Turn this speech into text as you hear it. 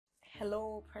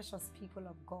Hello, precious people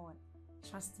of God.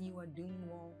 Trust you are doing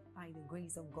well by the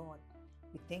grace of God.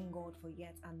 We thank God for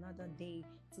yet another day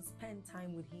to spend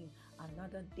time with Him,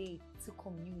 another day to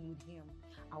commune with Him.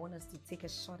 I want us to take a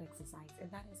short exercise, and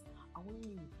that is, I want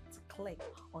you to click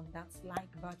on that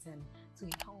like button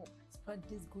to help spread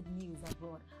this good news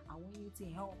abroad. I want you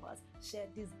to help us share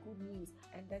this good news,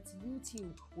 and that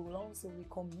YouTube will also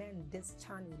recommend this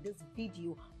channel, this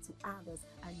video to others,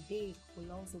 and they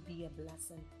will also be a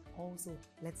blessing. Also,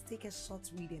 let's take a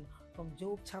short reading from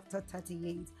Job chapter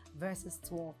 38, verses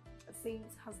 12. It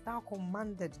says, "Hast thou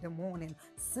commanded the morning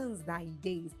since thy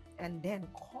days, and then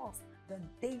caused the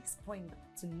day spring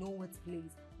to know its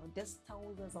place?" Now, this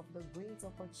tells us of the great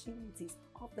opportunities,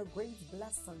 of the great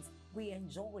blessings we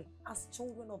enjoy as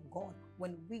children of God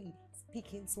when we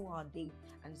speak into our day.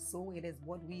 And so it is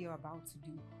what we are about to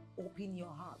do. Open your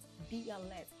heart, be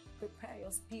alert, prepare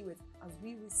your spirit as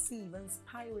we receive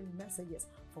inspiring messages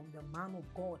from the man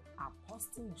of God,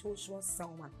 Apostle Joshua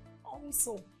Selman.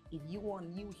 Also, if you are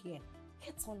new here,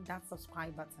 hit on that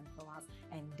subscribe button for us,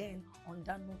 and then on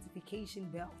that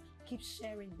notification bell. Keep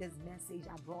sharing this message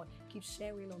abroad. Keep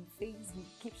sharing on Facebook.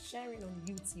 Keep sharing on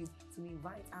YouTube to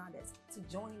invite others to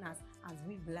join us as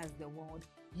we bless the world.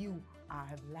 You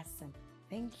are a blessing.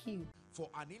 Thank you. For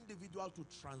an individual to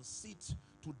transit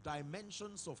to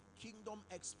dimensions of kingdom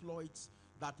exploits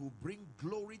that will bring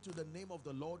glory to the name of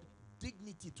the Lord,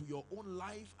 dignity to your own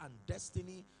life and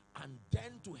destiny, and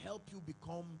then to help you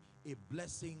become a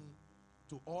blessing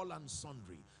to all and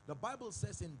sundry. The Bible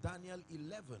says in Daniel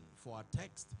 11, for our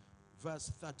text, verse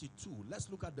 32. Let's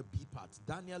look at the B part.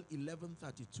 Daniel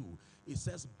 11:32. It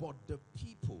says, "But the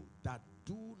people that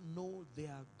do know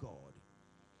their God,"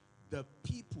 the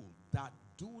people that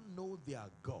do know their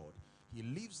God, He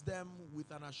leaves them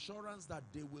with an assurance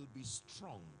that they will be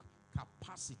strong,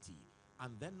 capacity,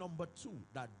 and then number two,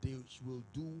 that they will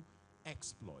do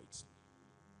exploits.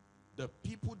 The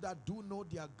people that do know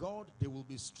their God, they will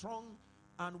be strong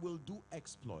and will do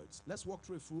exploits. Let's walk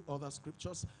through a few other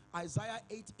scriptures. Isaiah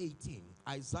 8:18.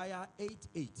 Isaiah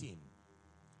 8:18.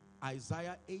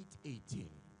 Isaiah 8:18.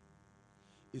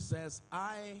 It says,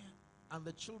 "I and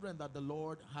the children that the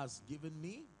Lord has given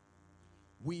me,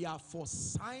 we are for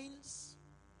signs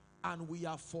and we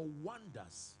are for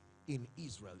wonders in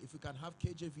Israel." If you can have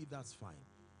KJV, that's fine.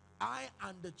 I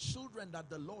and the children that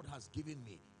the Lord has given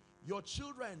me. Your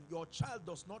children, your child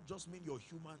does not just mean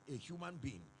a human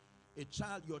being.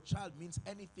 Your child means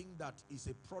anything that is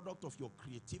a product of your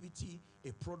creativity,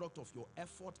 a product of your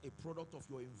effort, a product of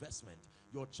your investment.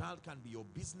 Your child can be your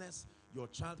business. Your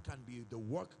child can be the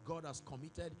work God has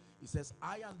committed. It says,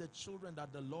 "I and the children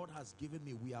that the Lord has given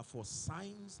me, we are for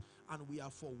signs and we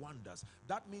are for wonders."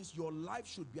 That means your life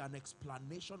should be an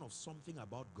explanation of something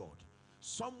about God.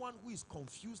 Someone who is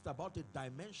confused about a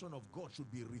dimension of God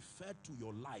should be referred to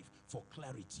your life for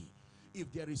clarity.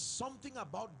 If there is something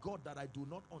about God that I do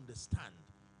not understand,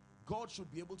 God should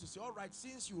be able to say, all right,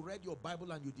 since you read your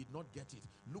Bible and you did not get it,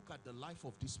 look at the life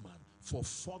of this man for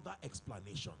further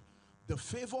explanation. The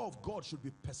favor of God should be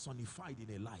personified in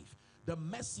a life. The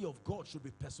mercy of God should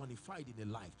be personified in a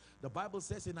life. The Bible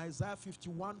says in Isaiah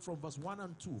 51 from verse 1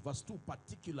 and 2, verse 2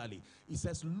 particularly, it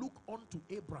says, "Look unto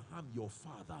Abraham your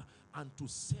father and to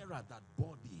Sarah that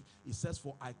bore thee." It says,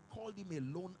 "For I called him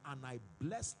alone and I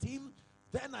blessed him,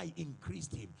 then I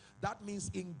increased him." That means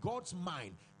in God's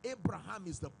mind, Abraham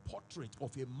is the portrait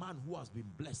of a man who has been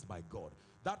blessed by God.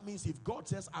 That means if God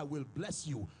says, "I will bless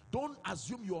you," don't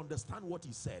assume you understand what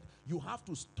He said. You have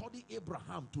to study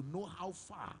Abraham to know how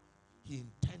far He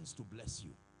intends to bless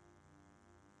you.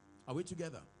 Are we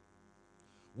together?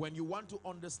 When you want to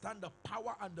understand the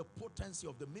power and the potency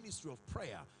of the ministry of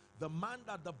prayer, the man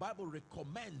that the Bible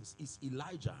recommends is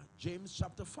Elijah. James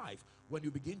chapter 5, when you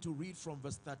begin to read from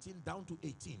verse 13 down to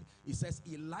 18, it says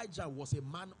Elijah was a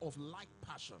man of like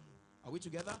passion. Are we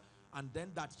together? And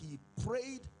then that he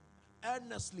prayed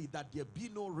earnestly that there be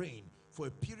no rain for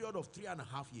a period of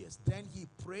 3.5 years. Then he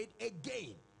prayed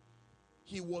again.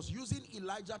 He was using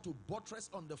Elijah to buttress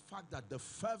on the fact that the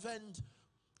fervent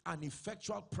and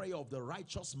effectual prayer of the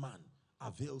righteous man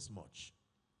avails much.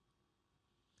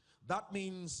 That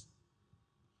means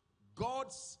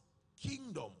God's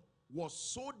kingdom was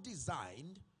so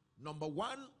designed, number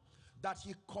one, that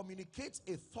He communicates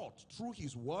a thought through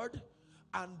His word,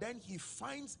 and then He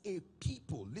finds a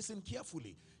people, listen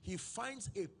carefully, He finds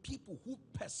a people who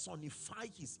personify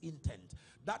His intent.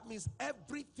 That means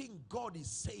everything God is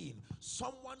saying,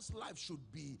 someone's life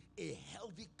should be a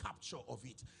healthy capture of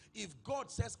it. If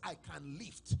God says, "I can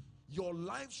lift," your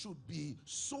life should be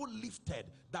so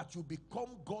lifted that you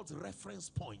become God's reference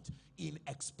point in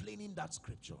explaining that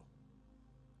scripture.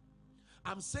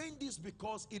 I'm saying this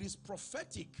because it is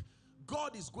prophetic.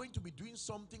 God is going to be doing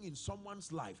something in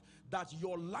someone's life that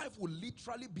your life will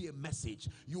literally be a message.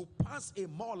 You pass a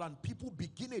mall and people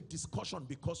begin a discussion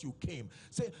because you came.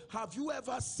 Say, have you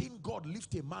ever seen God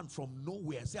lift a man from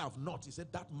nowhere? Say, I've not. He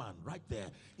said, that man right there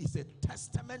is a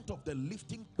testament of the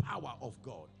lifting power of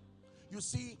God. You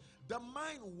see, the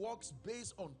mind works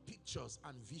based on pictures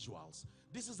and visuals.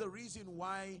 This is the reason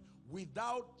why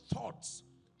without thoughts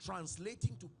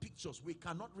translating to pictures, we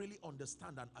cannot really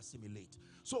understand and assimilate.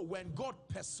 So when God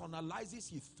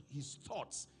personalizes his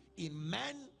thoughts in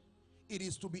man, it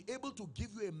is to be able to give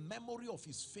you a memory of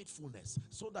his faithfulness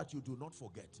so that you do not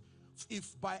forget.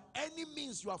 If by any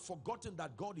means you have forgotten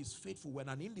that God is faithful, when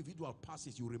an individual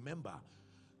passes, you remember.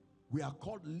 We are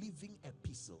called living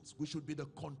epistles. We should be the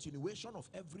continuation of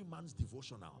every man's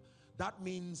devotional. That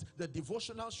means the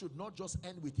devotional should not just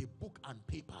end with a book and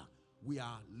paper. We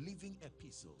are living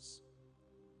epistles.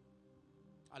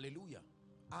 Hallelujah.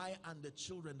 I and the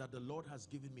children that the Lord has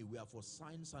given me, we are for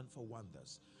signs and for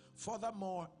wonders.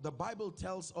 Furthermore, the Bible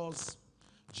tells us,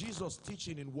 Jesus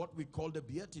teaching in what we call the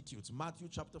Beatitudes, Matthew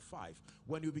chapter 5.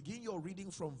 When you begin your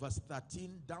reading from verse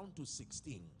 13 down to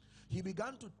 16, he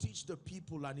began to teach the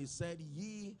people and he said,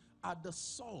 ye are the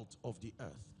salt of the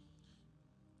earth.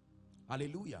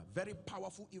 Hallelujah. Very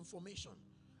powerful information.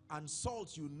 And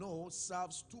salt, you know,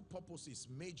 serves two purposes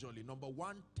majorly. Number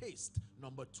one, taste.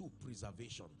 Number two,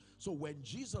 preservation. So when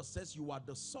Jesus says you are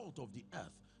the salt of the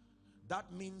earth,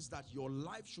 that means that your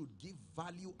life should give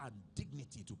value and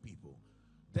dignity to people.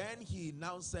 Then he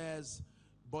now says,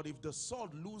 but if the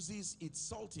salt loses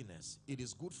its saltiness, it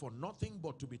is good for nothing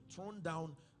but to be thrown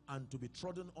down and to be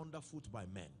trodden underfoot by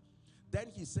men. Then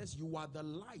he says, you are the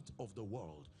light of the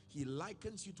world. He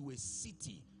likens you to a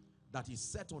city that is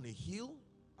set on a hill.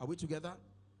 Are we together?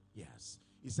 Yes.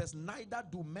 He says, neither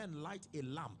do men light a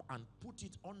lamp and put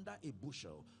it under a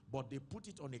bushel, but they put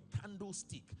it on a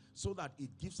candlestick so that it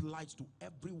gives light to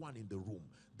everyone in the room.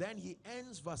 Then he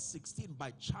ends verse 16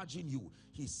 by charging you.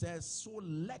 He says, so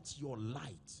let your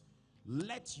light,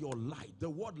 the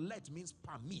word let means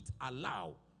permit,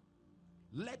 allow.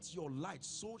 Let your light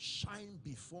so shine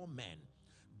before men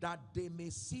that they may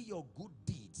see your good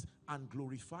deeds and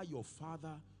glorify your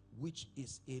Father which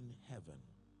is in heaven.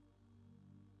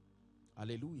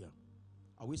 Hallelujah.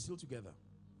 Are we still together?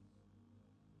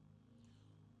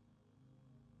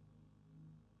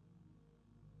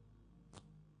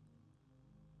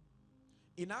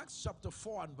 In Acts chapter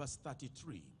 4 and verse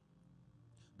 33,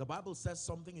 the Bible says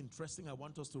something interesting. I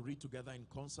want us to read together in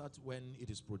concert when it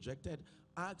is projected.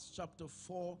 Acts chapter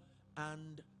 4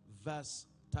 and verse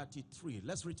 33.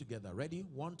 Let's read together. Ready?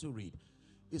 1, 2, read.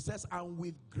 It says, and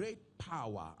with great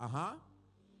power,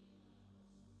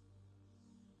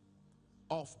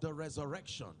 of the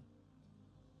resurrection.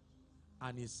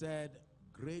 And he said,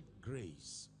 great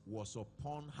grace was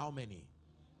upon how many?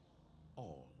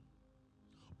 All.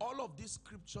 All of these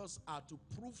scriptures are to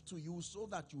prove to you so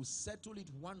that you settle it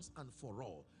once and for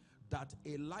all that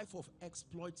a life of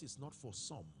exploits is not for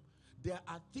some. There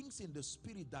are things in the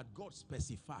spirit that God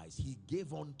specifies. He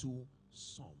gave unto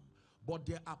some. But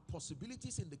there are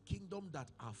possibilities in the kingdom that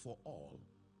are for all.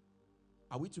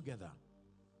 Are we together?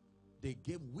 They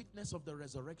gave witness of the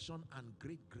resurrection and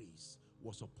great grace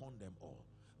was upon them all.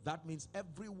 That means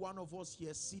every one of us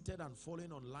here seated and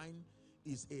following online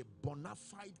is a bona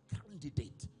fide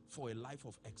candidate for a life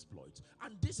of exploits.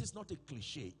 And this is not a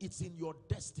cliche. It's in your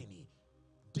destiny.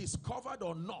 Discovered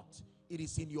or not, it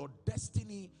is in your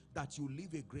destiny that you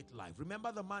live a great life.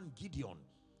 Remember the man Gideon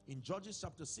in Judges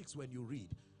chapter 6 when you read.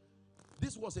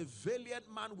 This was a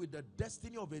valiant man with the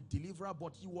destiny of a deliverer,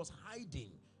 but he was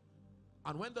hiding.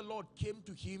 And when the Lord came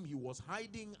to him, he was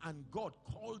hiding, and God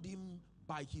called him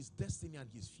by his destiny and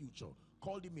his future.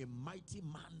 Called him a mighty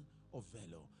man of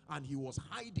valor. And he was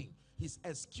hiding. His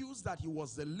excuse that he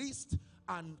was the least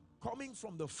and coming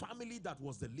from the family that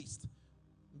was the least.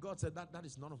 God said that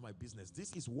is none of my business.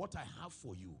 This is what I have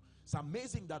for you. It's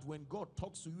amazing that when God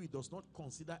talks to you, he does not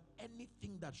consider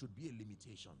anything that should be a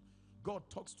limitation. God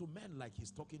talks to men like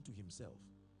he's talking to himself.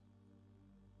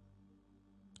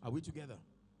 Are we together?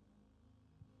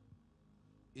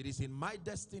 It is in my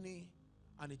destiny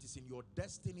and it is in your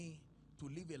destiny to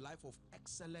live a life of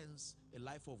excellence, a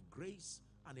life of grace,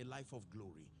 and a life of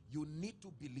glory. You need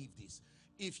to believe this.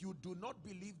 If you do not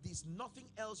believe this, nothing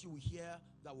else you will hear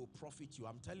that will profit you.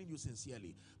 I'm telling you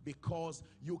sincerely, because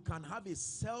you can have a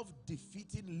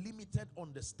self-defeating, limited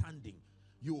understanding.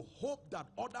 You hope that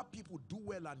other people do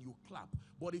well and you clap.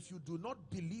 But if you do not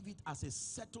believe it as a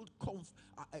settled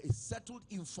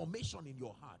information in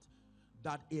your heart,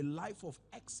 that a life of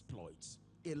exploits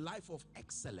a life of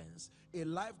excellence, a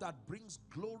life that brings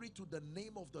glory to the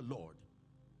name of the Lord,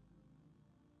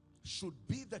 should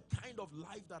be the kind of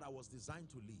life that I was designed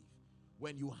to live.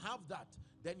 When you have that,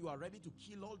 then you are ready to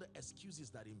kill all the excuses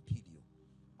that impede you.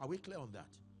 Are we clear on that?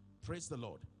 Praise the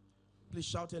Lord. Please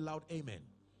shout a loud amen.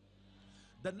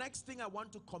 The next thing I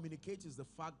want to communicate is the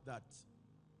fact that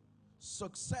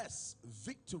success,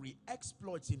 victory,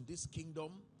 exploits in this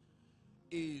kingdom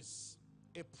is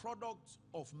a product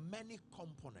of many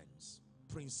components.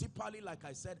 Principally, like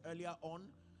I said earlier on,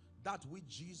 that which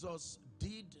Jesus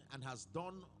did and has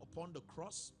done upon the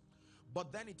cross.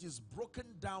 But then it is broken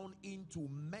down into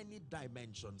many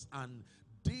dimensions. And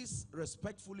this,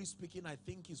 respectfully speaking, I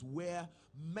think is where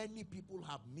many people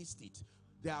have missed it.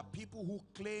 There are people who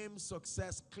claim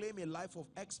success, claim a life of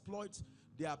exploits.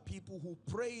 There are people who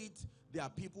pray it. There are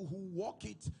people who walk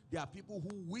it. There are people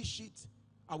who wish it.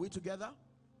 Are we together?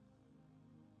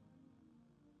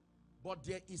 But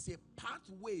there is a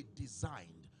pathway designed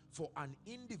for an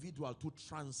individual to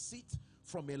transit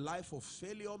from a life of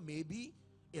failure, maybe,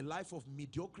 a life of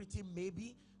mediocrity,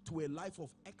 maybe, to a life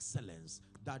of excellence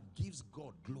that gives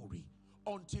God glory.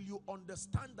 Until you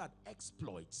understand that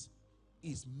exploits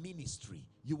is ministry,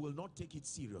 you will not take it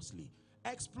seriously.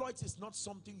 Exploits is not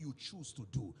something you choose to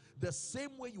do. The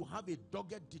same way you have a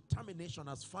dogged determination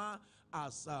as far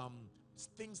as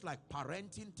things like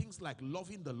parenting, things like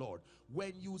loving the Lord.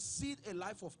 When you see a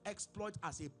life of exploit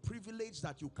as a privilege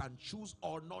that you can choose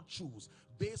or not choose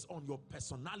based on your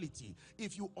personality,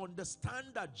 if you understand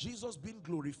that Jesus being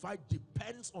glorified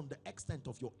depends on the extent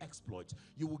of your exploit,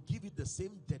 you will give it the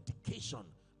same dedication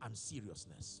and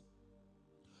seriousness.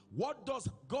 What does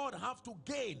God have to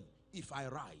gain if I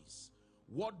rise?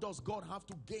 What does God have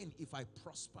to gain if I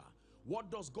prosper?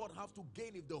 What does God have to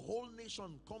gain if the whole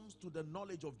nation comes to the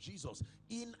knowledge of Jesus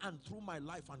in and through my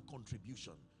life and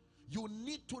contribution? You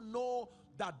need to know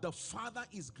that the Father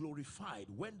is glorified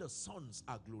when the sons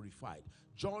are glorified.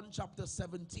 John chapter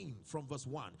 17 from verse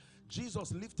 1.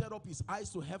 Jesus lifted up his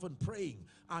eyes to heaven praying,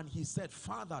 and he said,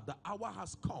 Father, the hour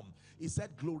has come. He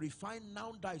said, glorify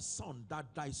now thy Son, that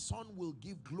thy Son will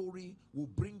give glory, will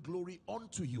bring glory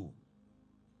unto you.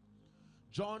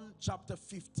 John chapter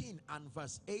 15 and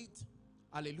verse 8.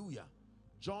 Hallelujah.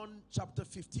 John chapter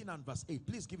 15 and verse 8.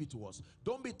 Please give it to us.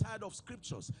 Don't be tired of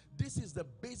scriptures. This is the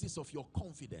basis of your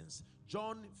confidence.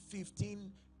 John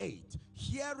 15, 8.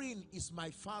 Herein is my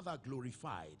Father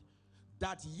glorified,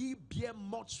 that ye bear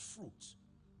much fruit.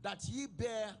 That ye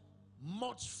bear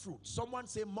much fruit. Someone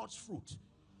say much fruit.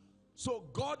 So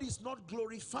God is not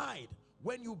glorified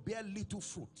when you bear little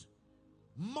fruit.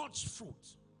 Much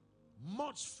fruit.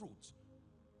 Much fruit.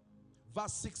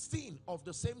 Verse 16 of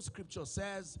the same scripture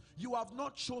says, you have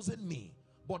not chosen me,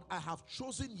 but I have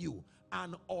chosen you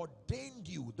and ordained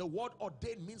you. The word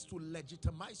ordained means to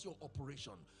legitimize your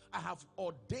operation. I have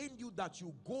ordained you that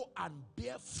you go and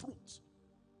bear fruit.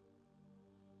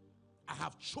 I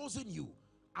have chosen you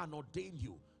and ordained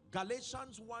you.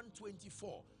 Galatians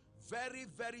 1:24. Very,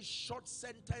 very short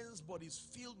sentence, but is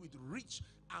filled with rich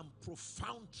and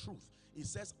profound truth. It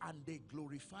says, and they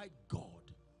glorified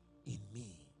God in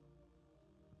me.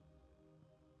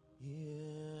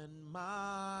 In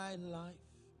my life,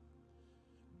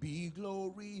 be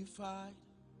glorified,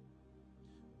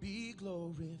 be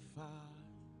glorified.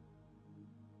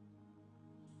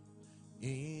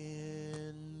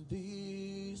 In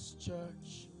this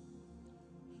church,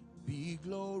 be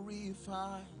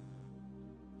glorified,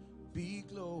 be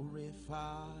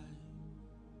glorified.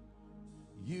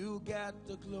 You get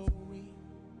the glory,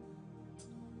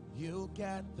 you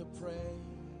get the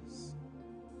praise,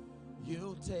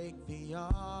 you take the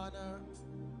honor.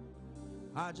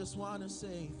 I just want to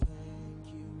say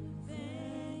thank you.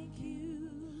 Thank you.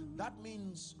 That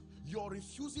means you're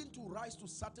refusing to rise to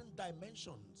certain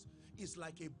dimensions is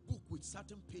like a book with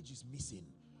certain pages missing.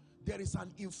 There is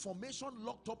an information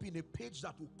locked up in a page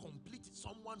that will complete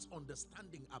someone's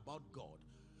understanding about God.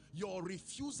 Your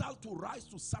refusal to rise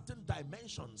to certain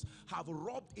dimensions have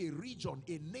robbed a region,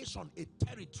 a nation, a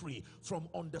territory from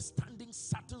understanding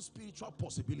certain spiritual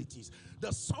possibilities.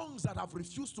 The songs that have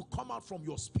refused to come out from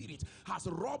your spirit has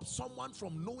robbed someone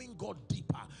from knowing God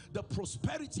deeper. The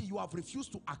prosperity you have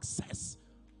refused to access,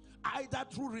 either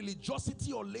through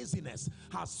religiosity or laziness,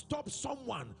 has stopped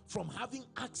someone from having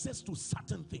access to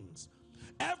certain things.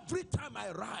 Every time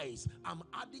I rise, I'm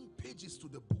adding pages to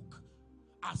the book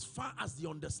as far as the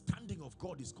understanding of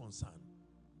God is concerned.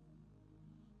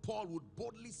 Paul would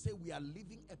boldly say we are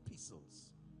living epistles.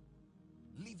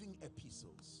 Living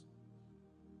epistles.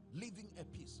 Living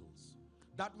epistles.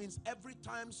 That means every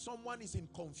time someone is in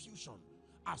confusion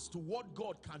as to what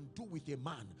God can do with a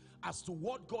man, as to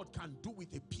what God can do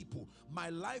with a people. My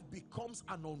life becomes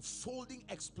an unfolding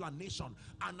explanation,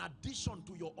 an addition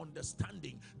to your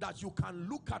understanding, that you can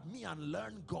look at me and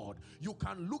learn God. You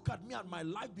can look at me and my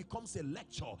life becomes a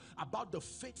lecture about the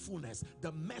faithfulness,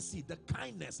 the mercy, the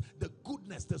kindness, the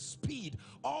goodness, the speed.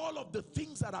 All of the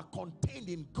things that are contained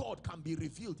in God can be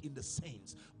revealed in the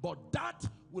saints. But that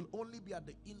will only be at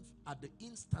the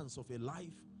instance of a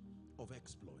life of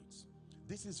exploits.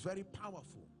 This is very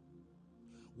powerful.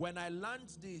 When I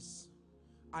learned this,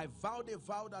 I vowed a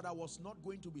vow that I was not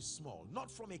going to be small,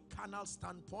 not from a carnal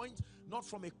standpoint, not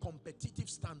from a competitive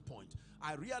standpoint.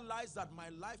 I realized that my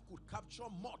life could capture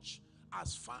much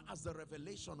as far as the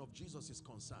revelation of Jesus is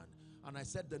concerned. And I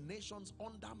said, the nations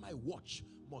under my watch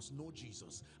must know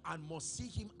Jesus and must see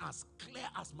him as clear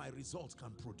as my results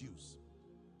can produce.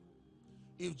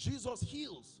 If Jesus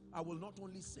heals, I will not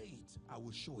only say it, I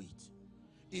will show it.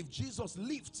 If Jesus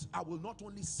lifts, I will not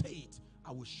only say it,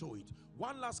 I will show it.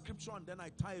 One last scripture and then I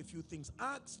tie a few things.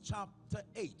 Acts chapter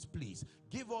 8, please.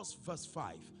 Give us verse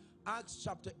 5. Acts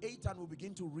chapter 8, and we'll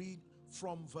begin to read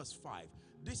from verse 5.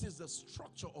 This is the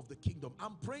structure of the kingdom.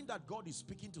 I'm praying that God is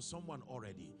speaking to someone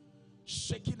already,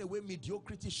 shaking away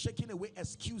mediocrity, shaking away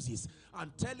excuses,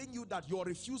 and telling you that your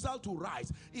refusal to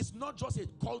rise is not just a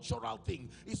cultural thing,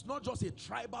 it's not just a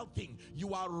tribal thing.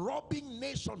 You are robbing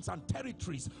nations and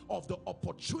territories of the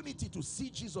opportunity to see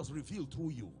Jesus revealed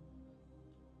through you.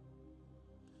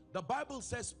 The Bible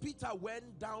says Peter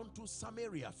went down to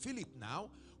Samaria. Philip now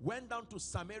went down to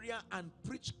Samaria and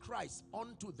preached Christ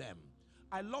unto them.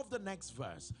 I love the next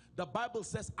verse. The Bible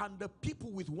says, and the people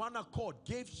with one accord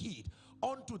gave heed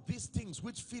unto these things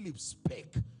which Philip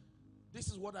spake. This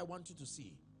is what I want you to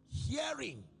see.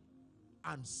 Hearing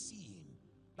and seeing.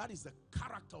 That is the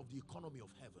character of the economy of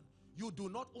heaven. You do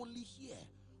not only hear.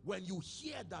 When you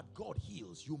hear that God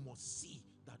heals, you must see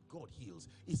that God heals.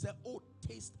 He said, oh,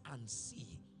 taste and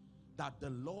see that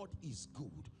the Lord is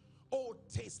good. Oh,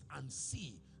 taste and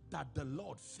see that the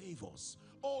Lord favors.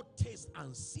 Oh, taste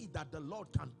and see that the Lord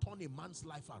can turn a man's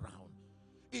life around.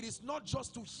 It is not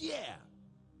just to hear.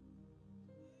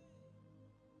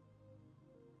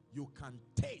 You can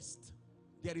taste.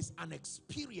 There is an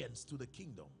experience to the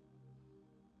kingdom.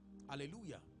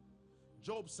 Hallelujah.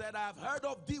 Job said, I have heard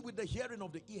of thee with the hearing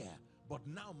of the ear, but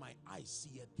now my eyes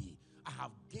see thee. I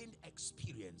have gained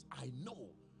experience. I know.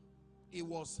 It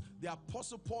was the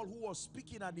Apostle Paul who was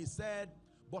speaking, and he said,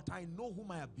 but I know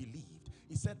whom I have believed.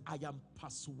 He said, I am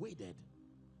persuaded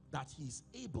that he is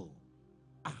able.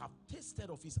 I have tasted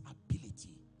of his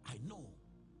ability. I know.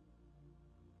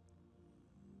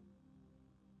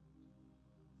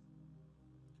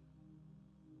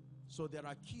 So there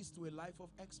are keys to a life of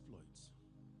exploits.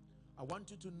 I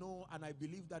want you to know, and I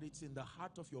believe that it's in the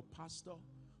heart of your pastor,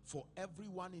 for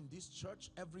everyone in this church,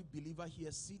 every believer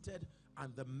here seated,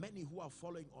 and the many who are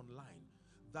following online,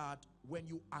 that when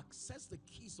you access the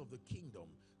keys of the kingdom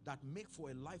that make for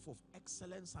a life of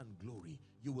excellence and glory,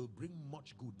 you will bring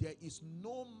much good. There is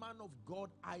no man of God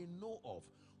I know of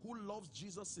who loves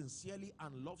Jesus sincerely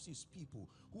and loves his people,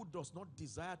 who does not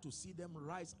desire to see them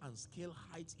rise and scale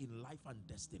heights in life and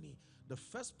destiny. The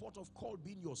first port of call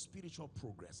being your spiritual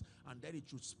progress, and then it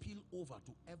should spill over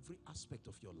to every aspect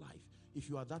of your life. If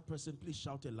you are that person, please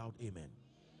shout a loud amen.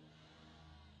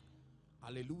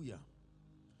 Hallelujah.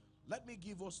 Let me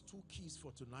give us two keys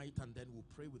for tonight, and then we'll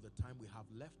pray with the time we have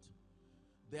left.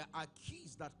 There are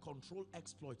keys that control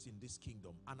exploits in this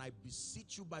kingdom, and I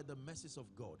beseech you by the mercies of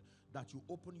God that you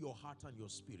open your heart and your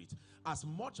spirit. As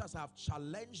much as I have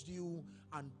challenged you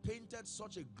and painted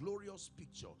such a glorious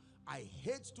picture, I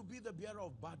hate to be the bearer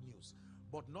of bad news,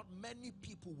 but not many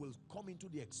people will come into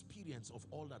the experience of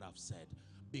all that I've said,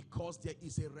 because there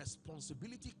is a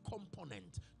responsibility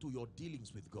component to your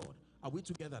dealings with God. Are we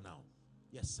together now?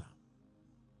 Yes, sir.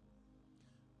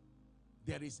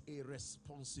 There is a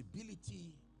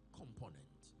responsibility component.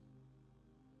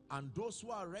 And those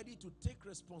who are ready to take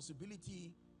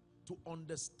responsibility, to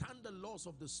understand the laws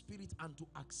of the Spirit and to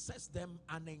access them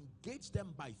and engage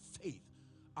them by faith,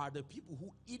 are the people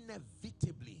who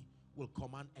inevitably will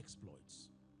command exploits.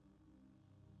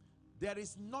 There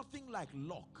is nothing like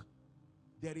luck.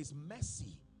 There is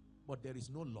mercy, but there is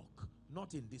no luck.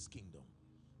 Not in this kingdom.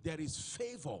 There is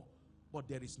favor, but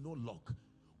there is no luck.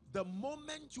 The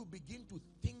moment you begin to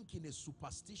think in a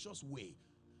superstitious way,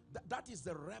 that is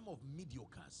the realm of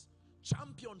mediocres.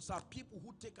 Champions are people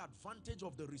who take advantage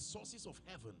of the resources of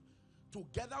heaven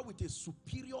together with a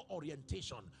superior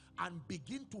orientation and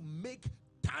begin to make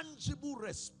tangible,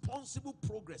 responsible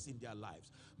progress in their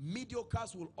lives.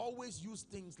 Mediocres will always use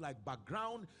things like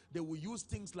background. They will use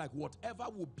things like whatever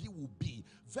will be, will be.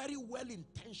 Very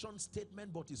well-intentioned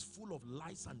statement, but is full of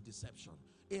lies and deception.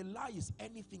 A lie is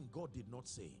anything God did not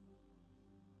say.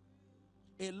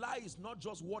 A lie is not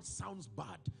just what sounds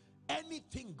bad.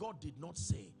 Anything God did not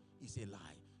say is a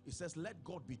lie. It says, let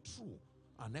God be true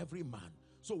and every man.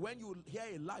 So when you hear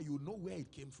a lie, you know where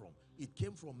it came from. It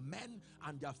came from men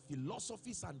and their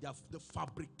philosophies and the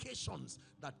fabrications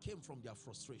that came from their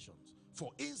frustrations.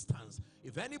 For instance,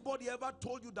 if anybody ever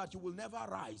told you that you will never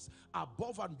rise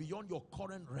above and beyond your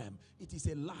current realm, it is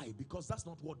a lie, because that's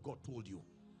not what God told you.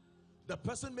 The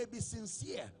person may be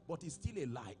sincere, but it's still a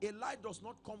lie. A lie does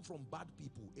not come from bad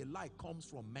people. A lie comes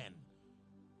from men.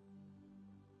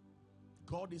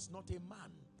 God is not a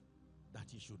man that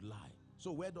he should lie.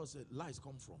 So where does the lies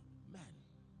come from? Men.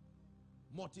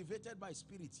 Motivated by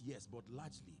spirits, yes, but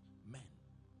largely men.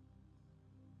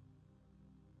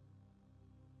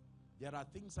 There are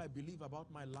things I believe about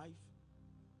my life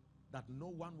that no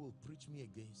one will preach me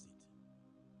against it.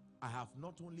 I have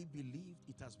not only believed,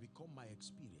 it has become my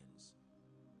experience.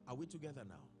 Are we together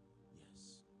now?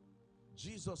 Yes.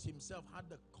 Jesus himself had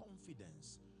the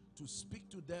confidence to speak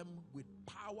to them with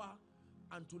power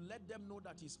and to let them know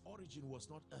that his origin was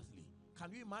not earthly.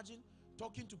 Can you imagine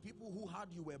talking to people who heard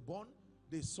you were born?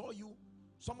 They saw you.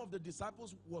 Some of the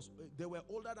disciples, they were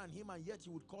older than him, and yet he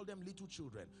would call them little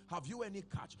children. Have you any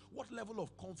catch? What level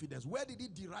of confidence? Where did he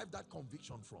derive that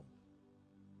conviction from?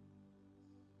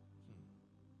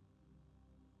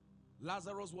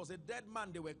 Lazarus was a dead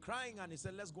man. They were crying, and he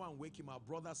said, let's go and wake him. Our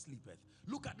brother sleepeth.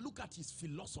 Look at his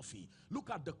philosophy. Look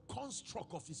at the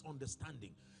construct of his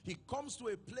understanding. He comes to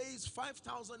a place,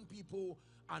 5,000 people,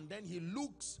 and then he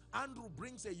looks. Andrew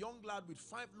brings a young lad with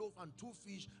 5 loaves and 2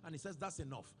 fish, and he says, that's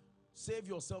enough. Save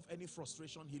yourself any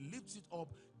frustration. He lifts it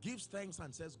up, gives thanks,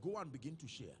 and says, go and begin to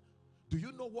share. Do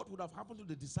you know what would have happened to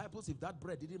the disciples if that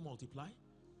bread didn't multiply?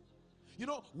 You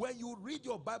know, when you read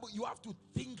your Bible, you have to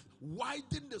think,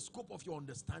 widen the scope of your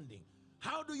understanding.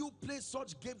 How do you play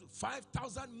such games?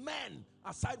 5,000 men,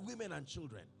 aside women and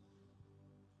children.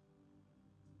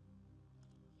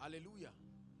 Hallelujah.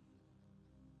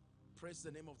 Praise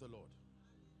the name of the Lord.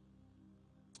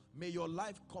 May your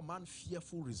life command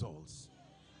fearful results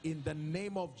in the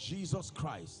name of Jesus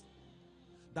Christ.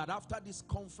 That after this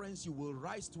conference you will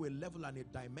rise to a level and a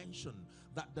dimension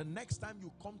that the next time you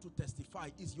come to testify,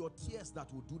 is your tears that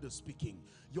will do the speaking.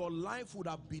 Your life would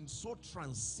have been so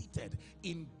transited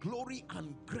in glory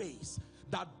and grace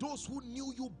that those who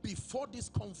knew you before this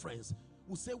conference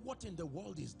will say, what in the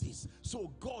world is this?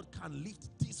 So God can lift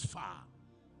this far.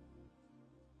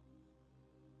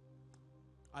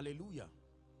 Hallelujah.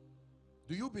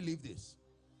 Do you believe this?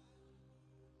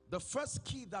 The first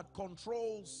key that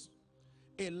controls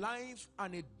a life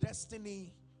and a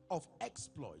destiny of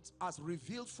exploits as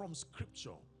revealed from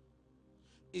scripture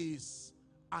is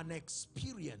an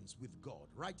experience with God.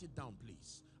 Write it down,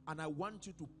 please. And I want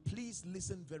you to please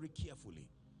listen very carefully.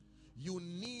 You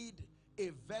need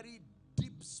a very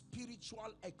deep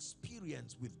spiritual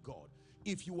experience with God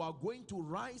if you are going to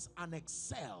rise and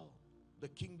excel the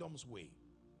kingdom's way.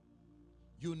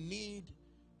 You need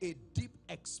a deep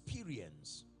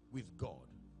experience with God.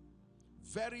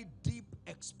 Very deep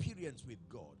experience with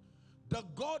God. The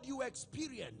God you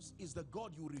experience is the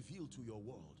God you reveal to your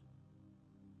world.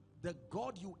 The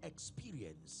God you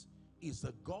experience is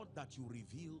the God that you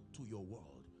reveal to your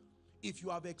world. If you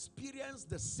have experienced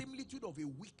the similitude of a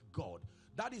weak God,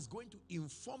 that is going to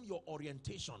inform your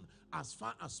orientation as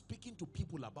far as speaking to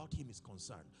people about him is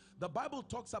concerned. The Bible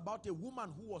talks about a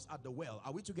woman who was at the well.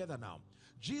 Are we together now?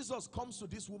 Jesus comes to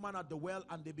this woman at the well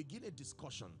and they begin a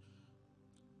discussion.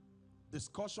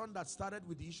 Discussion that started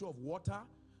with the issue of water,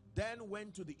 then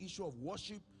went to the issue of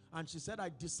worship, and she said, I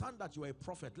discern that you are a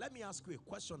prophet. Let me ask you a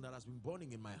question that has been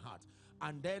burning in my heart.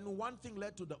 And then one thing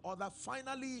led to the other.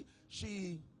 Finally,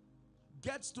 she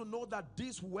gets to know that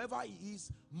this, whoever he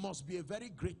is, must be a very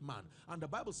great man. And the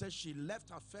Bible says she left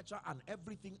her fetcher and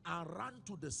everything and ran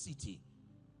to the city.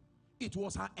 It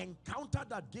was her encounter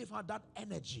that gave her that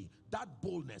energy, that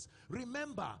boldness.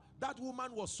 Remember, that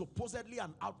woman was supposedly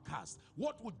an outcast.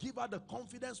 What would give her the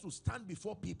confidence to stand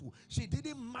before people? She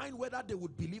didn't mind whether they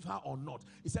would believe her or not.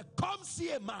 He said, come see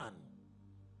a man.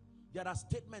 There are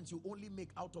statements you only make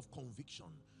out of conviction,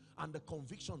 and the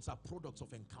convictions are products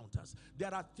of encounters.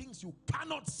 There are things you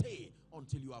cannot say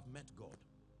until you have met God.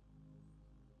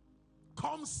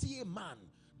 Come see a man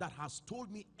that has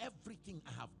told me everything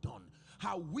I have done.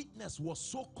 Her witness was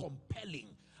so compelling.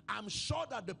 I'm sure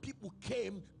that the people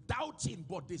came doubting,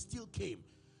 but they still came.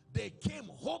 They came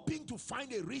hoping to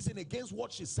find a reason against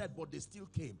what she said, but they still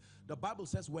came. The Bible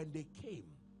says when they came,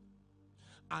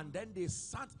 and then they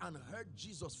sat and heard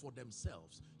Jesus for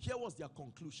themselves, here was their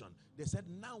conclusion. They said,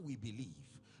 now we believe.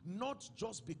 Not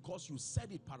just because you said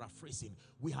it, paraphrasing,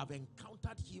 we have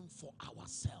encountered him for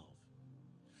ourselves.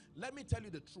 Let me tell you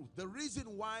the truth. The reason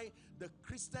why the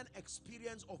Christian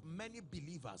experience of many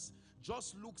believers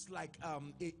just looks like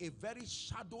a very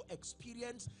shadow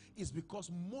experience is because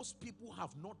most people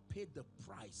have not paid the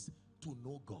price to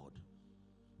know God.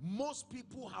 Most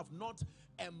people have not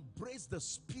embraced the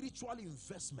spiritual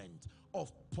investment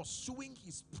of pursuing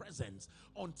his presence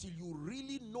until you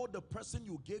really know the person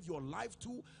you gave your life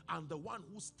to and the one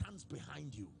who stands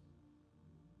behind you.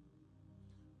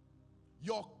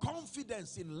 Your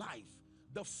confidence in life,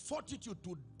 the fortitude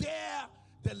to dare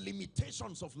the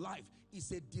limitations of life,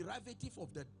 is a derivative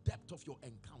of the depth of your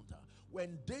encounter.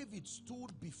 When David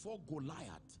stood before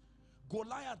Goliath,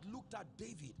 Goliath looked at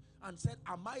David and said,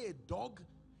 am I a dog?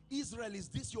 Israel, is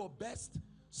this your best?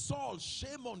 Saul,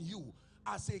 shame on you.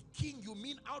 As a king, you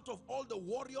mean out of all the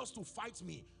warriors to fight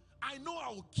me? I know I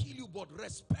will kill you, but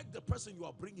respect the person you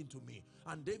are bringing to me.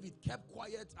 And David kept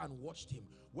quiet and watched him.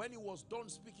 When he was done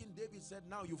speaking, David said,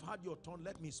 now you've had your turn,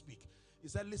 let me speak. He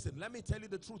said, listen, let me tell you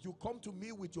the truth. You come to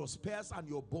me with your spears and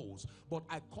your bows, but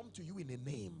I come to you in a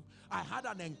name. I had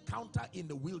an encounter in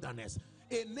the wilderness.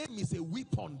 A name is a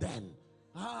weapon then.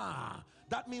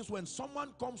 That means when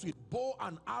someone comes with bow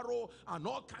and arrow and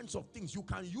all kinds of things, you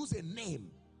can use a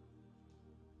name.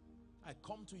 I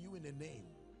come to you in a name.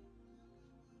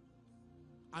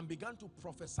 And began to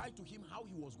prophesy to him how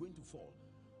he was going to fall.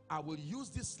 I will use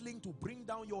this sling to bring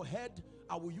down your head.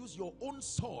 I will use your own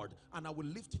sword and I will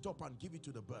lift it up and give it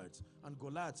to the birds. And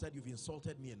Goliath said, you've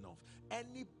insulted me enough.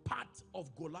 Any part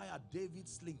of Goliath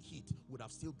David's sling hit would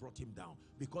have still brought him down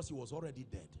because he was already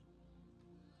dead.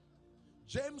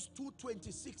 James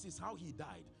 2:26 is how he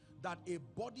died. That a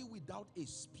body without a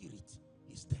spirit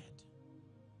is dead.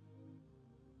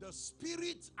 The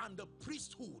spirit and the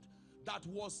priesthood that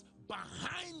was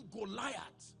behind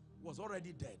Goliath was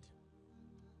already dead.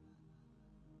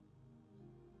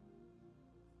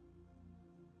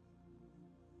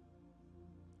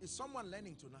 Is someone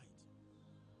learning tonight?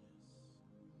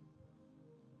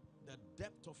 Yes. The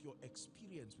depth of your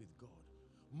experience with God.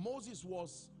 Moses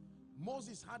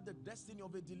had the destiny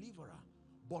of a deliverer,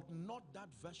 but not that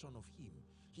version of him.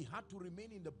 He had to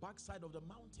remain in the backside of the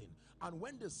mountain. And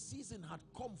when the season had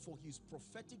come for his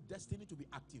prophetic destiny to be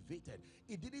activated,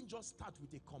 it didn't just start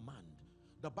with a command.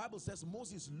 The Bible says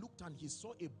Moses looked and he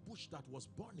saw a bush that was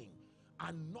burning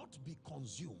and not be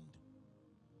consumed.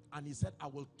 And he said, I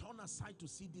will turn aside to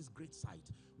see this great sight.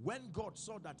 When God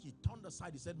saw that he turned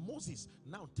aside, he said, Moses,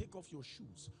 now take off your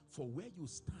shoes, for where you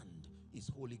stand is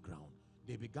holy ground.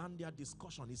 They began their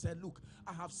discussion. He said, look,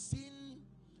 I have seen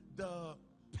the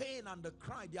pain and the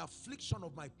cry, the affliction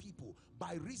of my people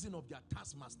by reason of their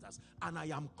taskmasters, and I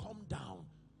am come down.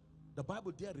 The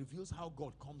Bible there reveals how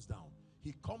God comes down.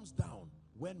 He comes down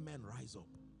when men rise up.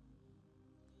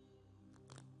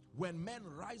 When men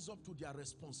rise up to their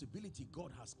responsibility,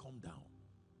 God has come down.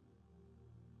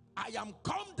 I am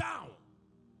come down.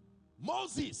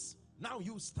 Moses, now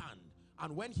you stand.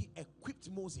 And when he equipped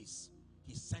Moses,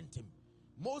 he sent him.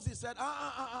 Moses said,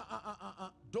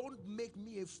 don't make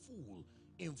me a fool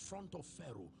in front of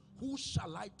Pharaoh. Who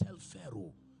shall I tell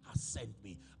Pharaoh has sent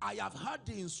me? I have heard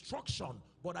the instruction,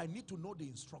 but I need to know the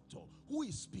instructor. Who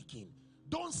is speaking?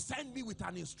 Don't send me with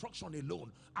an instruction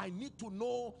alone. I need to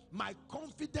know. My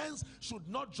confidence should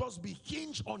not just be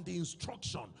hinged on the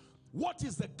instruction. What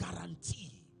is the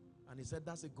guarantee? And he said,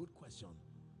 that's a good question.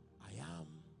 I am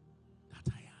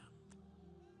that I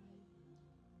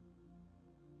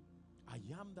am.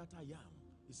 I am that I am.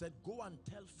 He said, go and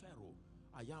tell Pharaoh,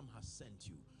 I am has sent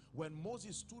you. When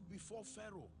Moses stood before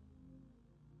Pharaoh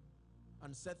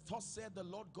and said, thus said the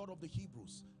Lord God of the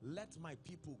Hebrews, let my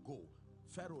people go,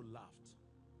 Pharaoh laughed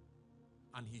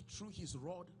and he threw his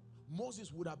rod.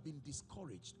 Moses would have been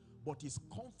discouraged, but his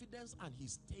confidence and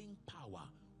his staying power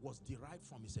was derived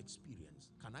from his experience.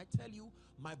 Can I tell you,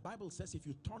 my Bible says if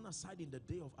you turn aside in the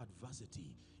day of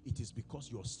adversity, it is because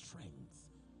your strength.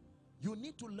 You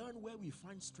need to learn where we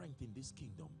find strength in this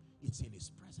kingdom. It's in his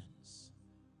presence.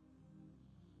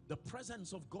 The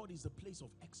presence of God is the place of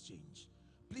exchange.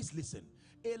 Please listen.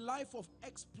 A life of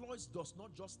exploits does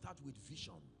not just start with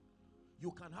vision.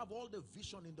 You can have all the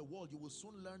vision in the world. You will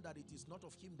soon learn that it is not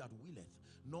of him that willeth,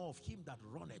 nor of him that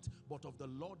runneth, but of the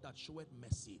Lord that showeth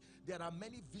mercy. There are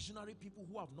many visionary people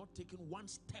who have not taken one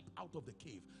step out of the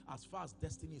cave as far as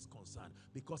destiny is concerned,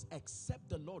 because except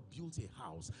the Lord builds a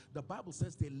house, the Bible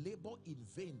says they labor in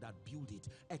vain that build it.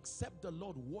 Except the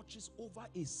Lord watches over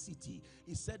a city,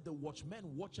 he said the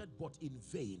watchman watcheth but in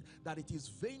vain, that it is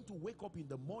vain to wake up in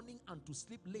the morning and to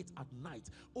sleep late at night,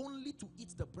 only to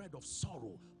eat the bread of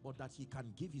sorrow, but that he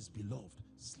can give his beloved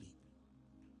sleep.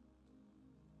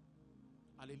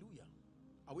 Hallelujah.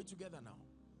 Are we together now?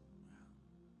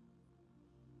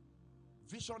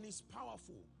 Vision is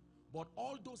powerful, but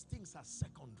all those things are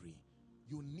secondary.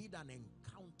 You need an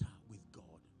encounter with God.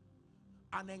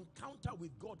 An encounter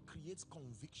with God creates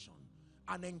conviction.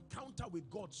 An encounter with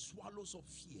God swallows up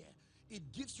fear.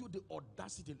 It gives you the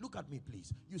audacity. Look at me,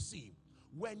 please. You see,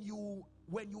 when you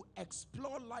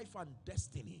explore life and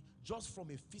destiny just from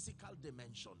a physical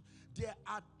dimension, there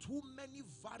are too many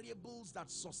variables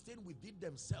that sustain within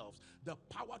themselves the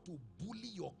power to bully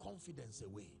your confidence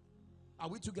away. Are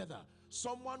we together?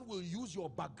 Someone will use your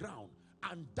background,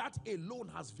 and that alone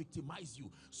has victimized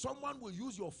you. Someone will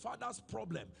use your father's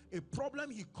problem, a problem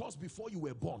he caused before you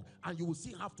were born, and you will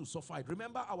still have to suffer it.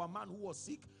 Remember our man who was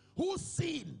sick? Who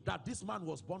seen that this man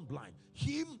was born blind?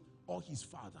 Him or his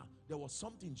father? There was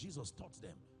something Jesus taught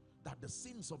them, that the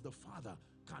sins of the father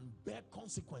can bear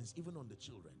consequence even on the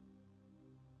children.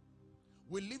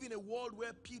 We live in a world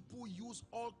where people use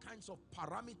all kinds of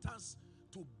parameters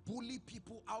to bully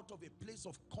people out of a place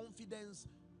of confidence.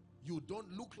 You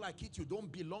don't look like it. You don't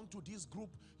belong to this group.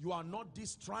 You are not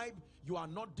this tribe. You are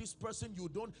not this person.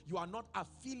 You are not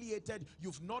affiliated.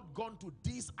 You've not gone to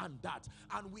this and that.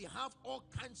 And we have all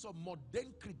kinds of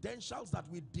modern credentials that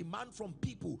we demand from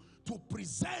people to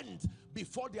present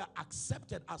before they are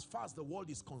accepted as far as the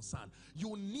world is concerned.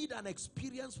 You need an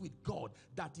experience with God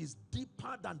that is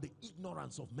deeper than the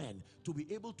ignorance of men to be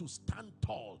able to stand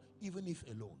tall, even if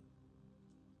alone.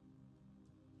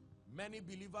 Many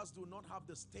believers do not have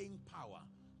the staying power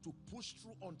to push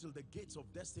through until the gates of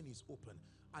destiny is open,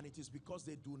 and it is because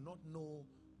they do not know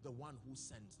the one who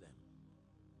sent them.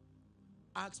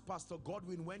 Ask Pastor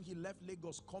Godwin when he left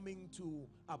Lagos coming to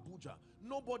Abuja.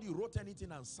 Nobody wrote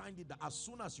anything and signed it that as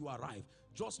soon as you arrive,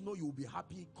 just know you will be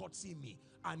happy, courtesy me.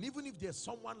 And even if there's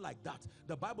someone like that,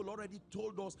 the Bible already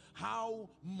told us how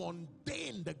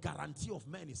mundane the guarantee of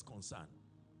men is concerned.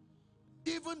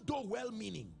 Even though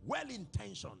well-meaning,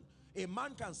 well-intentioned, a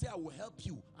man can say, I will help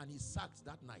you, and he's sacked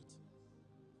that night.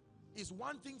 It's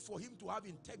one thing for him to have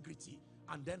integrity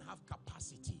and then have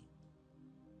capacity.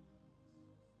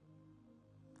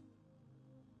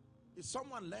 Is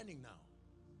someone learning now?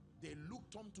 They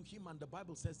looked unto him, and the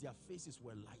Bible says their faces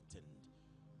were lightened.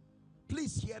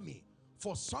 Please hear me.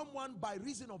 For someone, by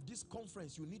reason of this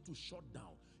conference, you need to shut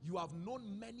down. You have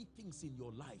known many things in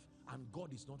your life, and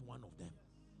God is not one of them.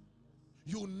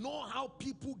 You know how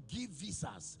people give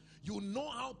visas. You know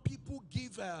how people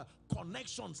give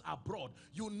connections abroad.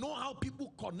 You know how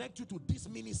people connect you to this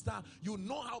minister. You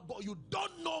know how, but you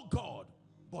don't know God.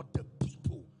 But the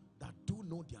people that do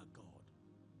know their God.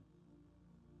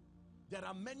 There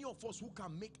are many of us who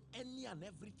can make any and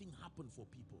everything happen for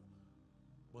people,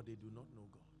 but they do not know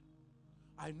God.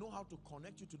 I know how to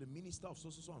connect you to the minister of so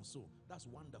and so. That's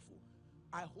wonderful.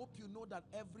 I hope you know that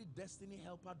every destiny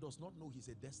helper does not know he's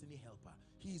a destiny helper.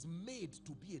 He is made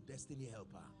to be a destiny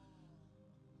helper.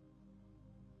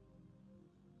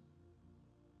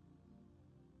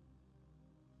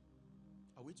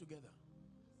 Are we together?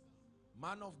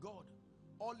 Man of God,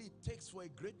 all it takes for a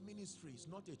great ministry is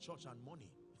not a church and money.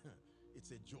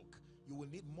 It's a joke. You will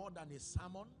need more than a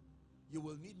sermon. You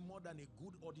will need more than a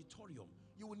good auditorium.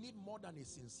 You will need more than a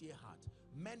sincere heart.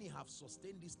 Many have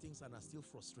sustained these things and are still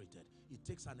frustrated. It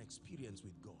takes an experience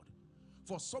with God.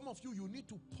 For some of you, you need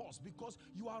to pause because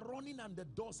you are running and the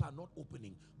doors are not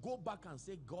opening. Go back and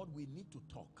say, God, we need to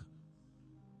talk.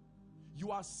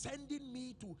 You are sending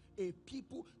me to a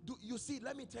people. You see,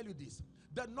 let me tell you this.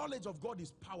 The knowledge of God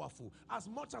is powerful. As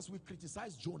much as we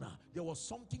criticize Jonah, there was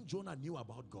something Jonah knew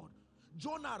about God.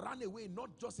 Jonah ran away not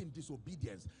just in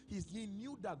disobedience. He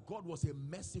knew that God was a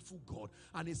merciful God.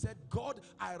 And he said, God,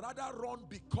 I rather run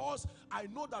because I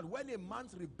know that when a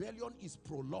man's rebellion is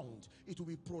prolonged, it will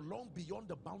be prolonged beyond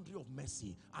the boundary of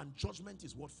mercy. And judgment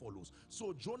is what follows.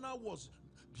 So Jonah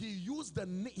he used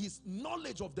his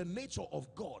knowledge of the nature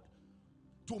of God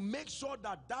to make sure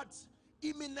that that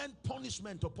imminent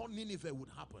punishment upon Nineveh would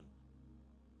happen.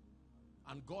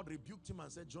 And God rebuked him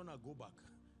and said, Jonah, go back.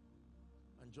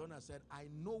 And Jonah said, I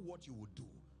know what you would do.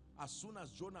 As soon as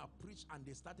Jonah preached and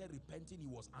they started repenting, he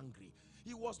was angry.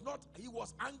 He was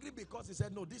angry because he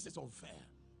said, no, this is unfair.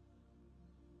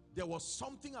 There was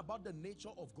something about the nature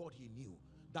of God he knew,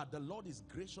 that the Lord is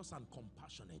gracious and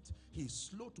compassionate. He is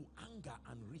slow to anger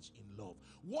and rich in love.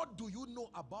 What do you know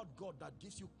about God that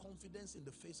gives you confidence in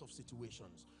the face of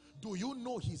situations? Do you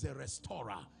know he's a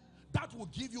restorer? That will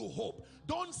give you hope.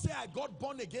 Don't say, I got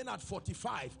born again at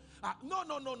 45.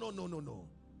 No.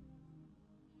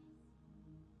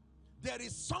 There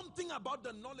is something about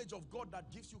the knowledge of God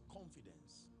that gives you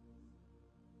confidence.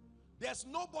 There's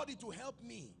nobody to help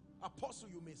me. Apostle,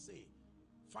 you may say,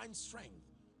 find strength.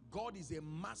 God is a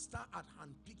master at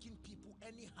handpicking people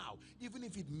anyhow, even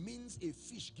if it means a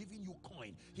fish giving you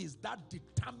coin. He's that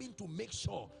determined to make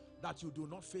sure that you do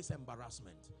not face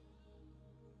embarrassment.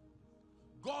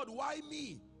 God, why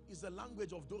me? Is the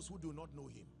language of those who do not know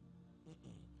him.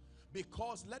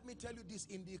 Because let me tell you this,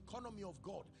 in the economy of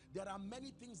God, there are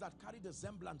many things that carry the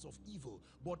semblance of evil,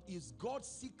 but is God's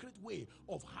secret way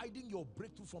of hiding your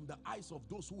breakthrough from the eyes of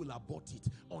those who will abort it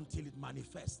until it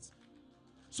manifests.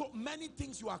 So many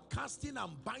things you are casting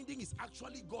and binding is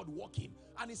actually God working.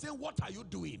 And he said, what are you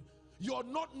doing? You're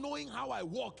not knowing how I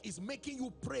work is making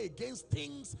you pray against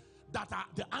things that are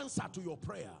the answer to your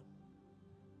prayer.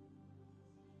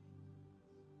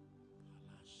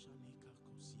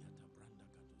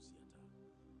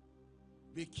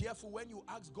 Be careful when you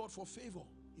ask God for favor.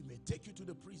 He may take you to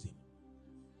the prison.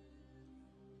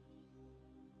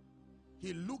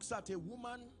 He looks at a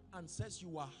woman and says,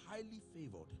 you are highly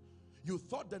favored. You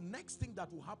thought the next thing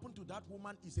that will happen to that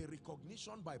woman is a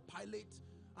recognition by Pilate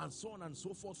and so on and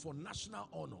so forth for national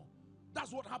honor.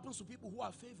 That's what happens to people who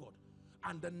are favored.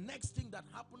 And the next thing that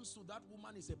happens to that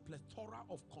woman is a plethora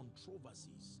of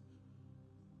controversies,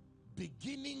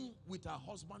 beginning with her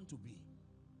husband-to-be.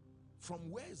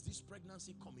 From where is this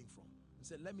pregnancy coming from? He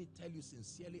said, let me tell you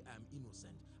sincerely, I am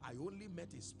innocent. I only met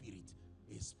a spirit.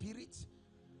 A spirit?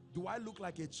 Do I look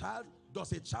like a child?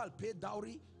 Does a child pay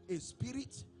dowry? A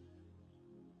spirit?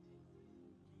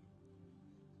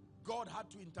 God had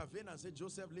to intervene and say,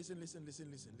 Joseph, listen.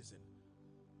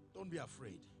 Don't be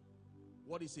afraid.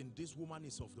 What is in this woman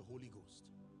is of the Holy Ghost.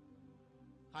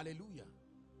 Hallelujah.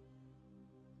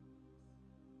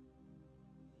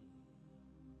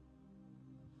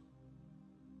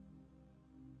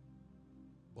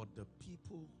 But the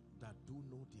people that do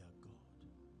know their God,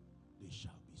 they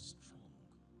shall be strong.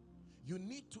 You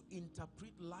need to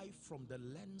interpret life from the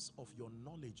lens of your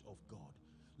knowledge of God.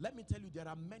 Let me tell you, there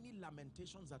are many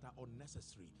lamentations that are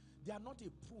unnecessary. They are not a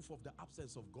proof of the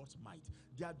absence of God's might.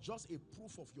 They are just a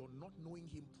proof of your not knowing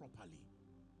him properly.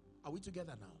 Are we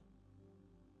together now?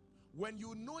 When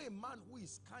you know a man who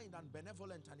is kind and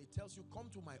benevolent and he tells you, come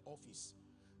to my office,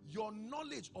 your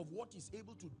knowledge of what he's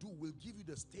able to do will give you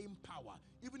the staying power.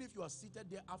 Even if you are seated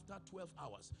there after 12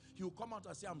 hours, he will come out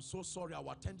and say, I'm so sorry, I'll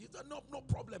attend you. No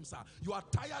problem, sir. You are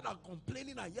tired and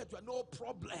complaining and yet you are no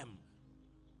problem.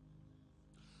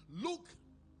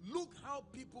 Look how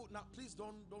people, now please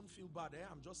don't feel bad.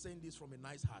 I'm just saying this from a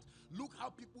nice heart. Look how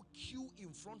people queue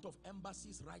in front of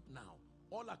embassies right now,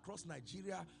 all across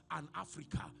Nigeria and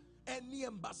Africa. Any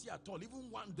embassy at all,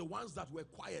 even the ones that were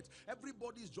quiet,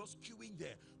 everybody is just queuing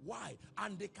there. Why?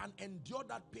 And they can endure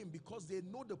that pain because they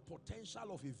know the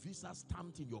potential of a visa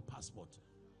stamped in your passport.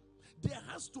 There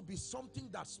has to be something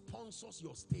that sponsors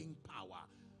your staying power.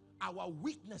 Our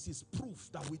weakness is proof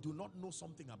that we do not know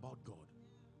something about God.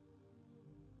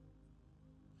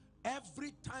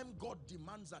 Every time God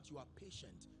demands that you are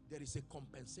patient, there is a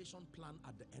compensation plan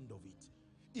at the end of it.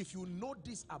 If you know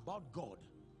this about God,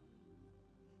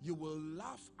 you will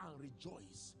laugh and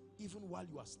rejoice even while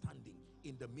you are standing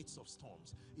in the midst of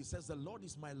storms. It says, the Lord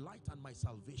is my light and my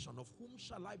salvation. Of whom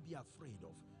shall I be afraid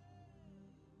of?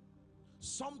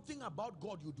 Something about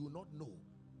God you do not know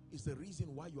is the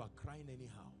reason why you are crying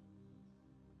anyhow.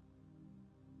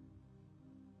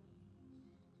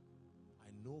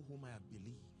 I know whom I have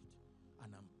believed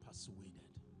and I'm persuaded.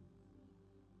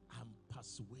 I'm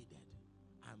persuaded.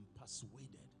 I'm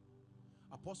persuaded.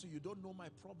 Apostle, you don't know my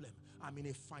problem. I'm in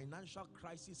a financial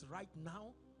crisis right now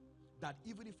that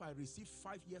even if I receive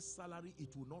 5 years salary,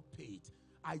 it will not pay it.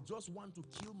 I just want to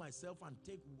kill myself and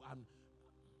take one.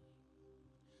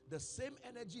 The same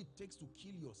energy it takes to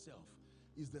kill yourself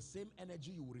is the same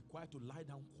energy you require to lie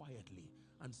down quietly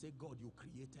and say, God, you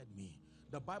created me.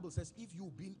 The Bible says, if you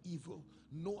being evil,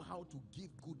 know how to give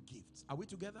good gifts. Are we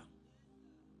together?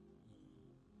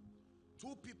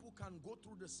 Two people can go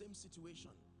through the same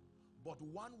situation, but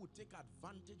one would take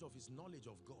advantage of his knowledge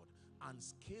of God and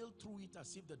scale through it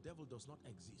as if the devil does not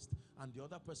exist, and the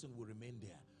other person will remain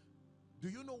there. Do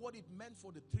you know what it meant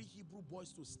for the 3 Hebrew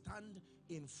boys to stand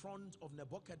in front of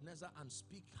Nebuchadnezzar and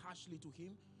speak harshly to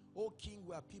him? O king,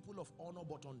 we are people of honor,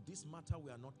 but on this matter we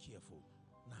are not careful.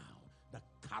 Now, the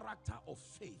character of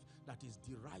faith that is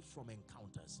derived from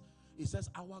encounters. It says,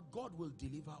 our God will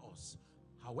deliver us.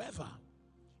 However,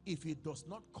 if it does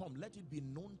not come, let it be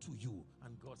known to you.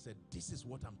 And God said, this is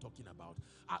what I'm talking about.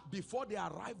 Before they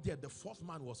arrived there, the fourth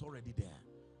man was already there.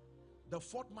 The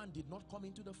fourth man did not come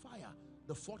into the fire.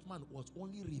 The fourth man was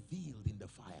only revealed in the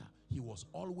fire. He was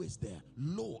always there.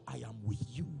 Lo, I am with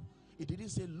you. It didn't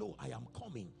say, lo, I am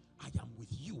coming. I am with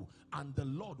you. And the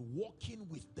Lord walking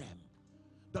with them.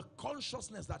 The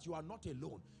consciousness that you are not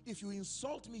alone. If you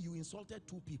insult me, you insulted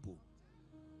two people.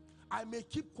 I may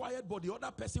keep quiet, but the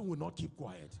other person will not keep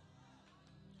quiet.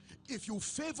 If you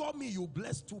favor me, you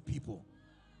bless two people.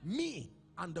 Me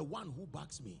and the one who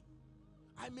backs me.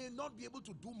 I may not be able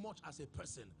to do much as a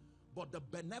person, but the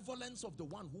benevolence of the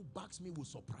one who backs me will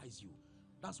surprise you.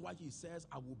 That's why he says,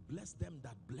 I will bless them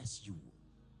that bless you.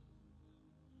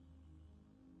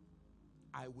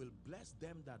 I will bless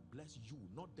them that bless you,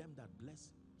 not them that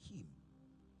bless him.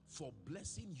 For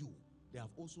blessing you, they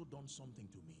have also done something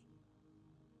to me.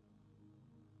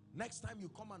 Next time you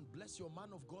come and bless your man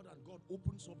of God and God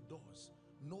opens up doors,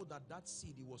 know that that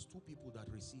seed, it was two people that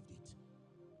received it.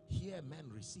 Here men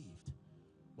received,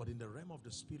 but in the realm of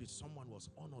the spirit, someone was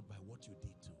honored by what you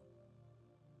did too.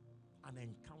 An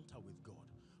encounter with God.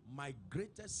 My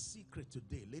greatest secret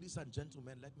today, ladies and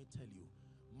gentlemen, let me tell you,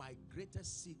 my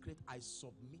greatest secret I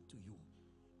submit to you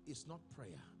is not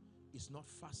prayer, it's not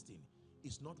fasting,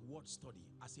 it's not word study.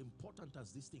 As important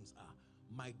as these things are,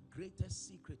 my greatest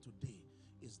secret today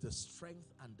is the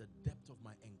strength and the depth of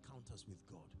my encounters with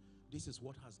God. This is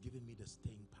what has given me the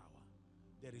staying power.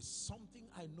 There is something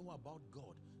I know about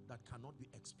God that cannot be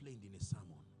explained in a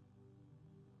sermon.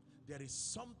 There is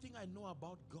something I know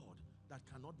about God that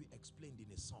cannot be explained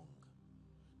in a song.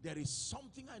 There is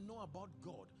something I know about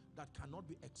God that cannot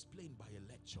be explained by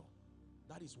a lecture.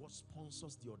 That is what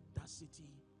sponsors the audacity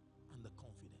and the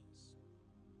confidence.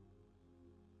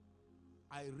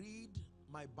 I read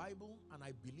my Bible and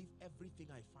I believe everything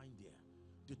I find there.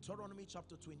 Deuteronomy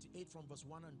chapter 28 from verse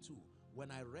 1 and 2.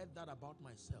 When I read that about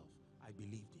myself, I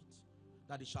believed it.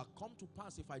 That it shall come to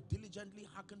pass, if I diligently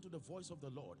hearken to the voice of the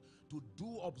Lord, to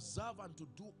do, observe, and to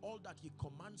do all that he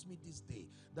commands me this day,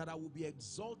 that I will be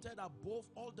exalted above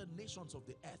all the nations of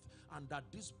the earth, and that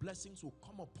these blessings will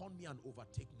come upon me and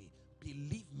overtake me.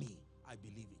 Believe me, I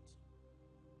believe it.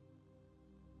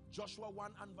 Joshua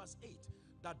 1 and verse 8.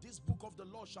 That this book of the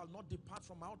law shall not depart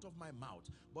from out of my mouth,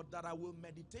 but that I will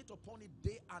meditate upon it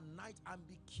day and night, and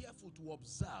be careful to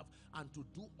observe and to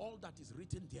do all that is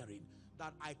written therein,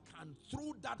 that I can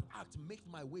through that act make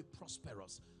my way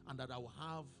prosperous, and that I will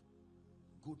have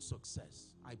good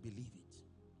success. I believe it.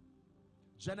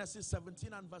 Genesis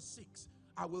 17 and verse 6.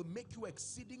 I will make you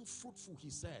exceeding fruitful,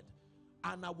 he said,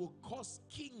 and I will cause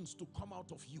kings to come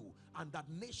out of you, and that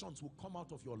nations will come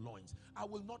out of your loins. I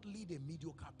will not lead a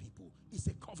mediocre people. It's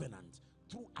a covenant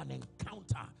through an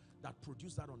encounter that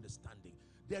produced that understanding.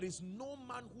 There is no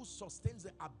man who sustains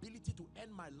the ability to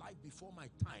end my life before my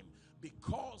time,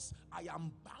 because I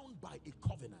am bound by a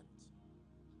covenant.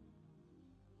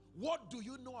 What do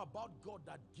you know about God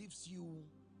that gives you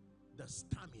the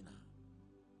stamina?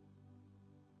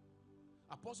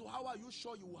 Apostle, how are you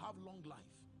sure you will have long life?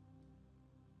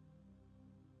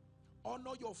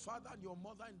 Honor your father and your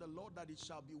mother in the Lord, that it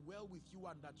shall be well with you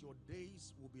and that your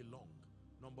days will be long.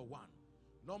 Number one.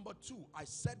 Number two, I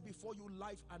set before you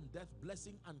life and death,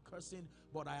 blessing and cursing,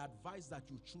 but I advise that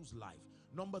you choose life.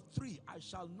 Number three, I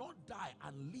shall not die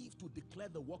and live to declare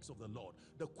the works of the Lord.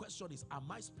 The question is, am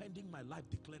I spending my life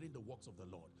declaring the works of the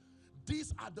Lord?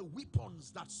 These are the weapons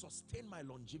that sustain my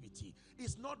longevity.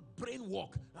 It's not brain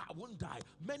work. I won't die.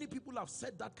 Many people have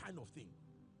said that kind of thing.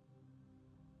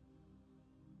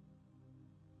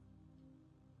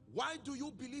 Why do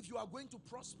you believe you are going to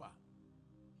prosper?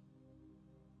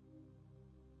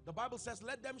 The Bible says,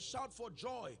 let them shout for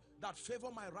joy that favor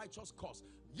my righteous cause.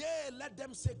 Yea, let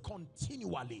them say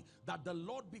continually that the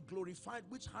Lord be glorified,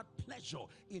 which had pleasure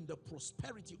in the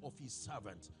prosperity of his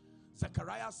servant.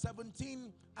 Zechariah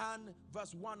 17 and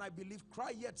verse 1, I believe,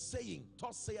 cry yet saying,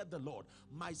 thus saith the Lord,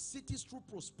 my cities through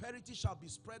prosperity shall be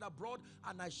spread abroad,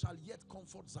 and I shall yet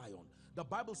comfort Zion. The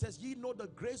Bible says, ye know the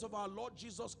grace of our Lord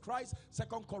Jesus Christ, 2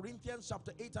 Corinthians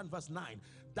chapter 8 and verse 9,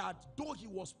 that though he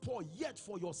was poor, yet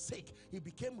for your sake he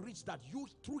became rich, that you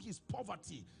through his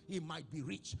poverty he might be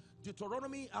rich.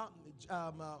 Deuteronomy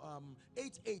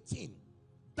 8:18.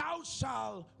 Thou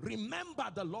shalt remember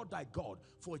the Lord thy God,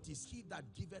 for it is he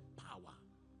that giveth power.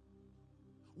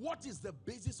 What is the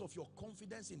basis of your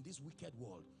confidence in this wicked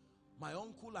world? My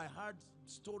uncle, I heard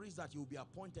stories that he will be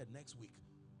appointed next week.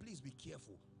 Please be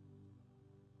careful.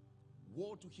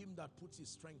 Woe to him that puts his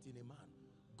strength in a man.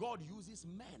 God uses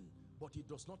men but he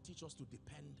does not teach us to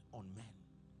depend on men.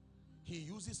 He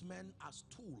uses men as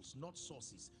tools, not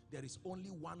sources. There is only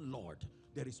one Lord.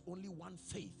 There is only one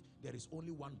faith. There is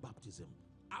only one baptism.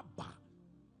 Abba.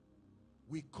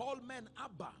 We call men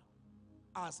Abba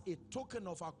as a token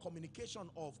of our communication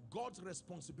of God's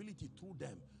responsibility through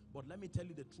them. But let me tell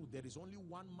you the truth. There is only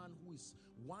one man who is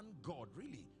one God,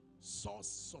 really. Source,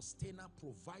 sustainer,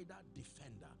 provider,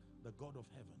 defender. The God of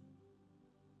heaven.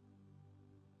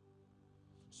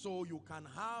 So you can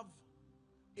have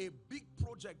a big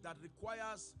project that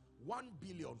requires 1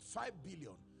 billion, 5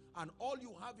 billion, and all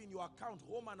you have in your account,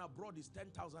 home and abroad, is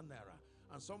 10,000 naira.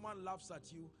 And someone laughs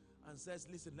at you and says,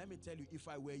 listen, let me tell you, if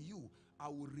I were you, I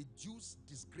would reduce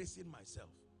disgracing myself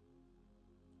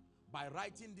by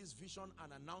writing this vision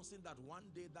and announcing that one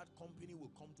day that company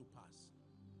will come to pass.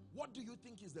 What do you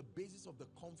think is the basis of the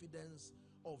confidence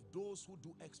of those who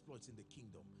do exploits in the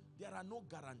kingdom? There are no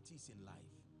guarantees in life.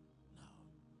 No.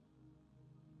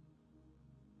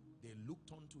 They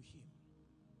looked unto him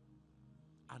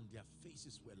and their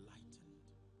faces were lightened.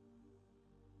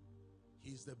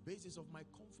 He is the basis of my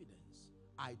confidence.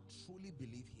 I truly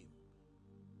believe him.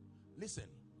 Listen,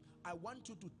 I want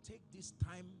you to take this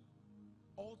time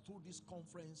all through this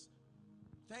conference.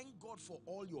 Thank God for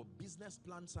all your business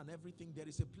plans and everything. There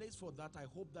is a place for that. I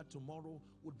hope that tomorrow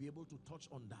we'll be able to touch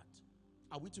on that.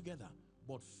 Are we together?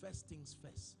 But first things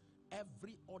first,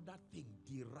 every other thing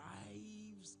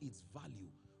derives its value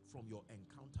from your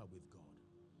encounter with God.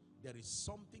 There is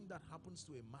something that happens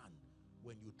to a man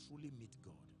when you truly meet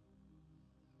God.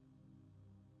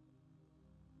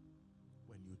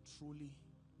 When you truly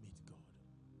meet God.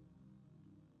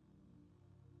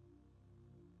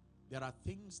 There are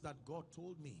things that God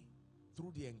told me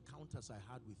through the encounters I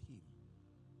had with him.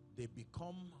 They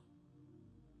become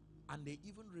and they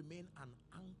even remain an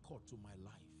anchor to my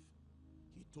life.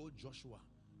 He told Joshua,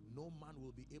 no man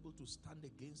will be able to stand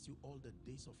against you all the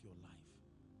days of your life.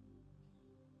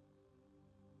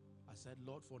 I said,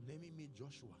 Lord, for naming me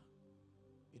Joshua,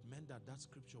 it meant that that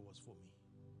scripture was for me.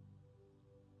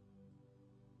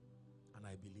 And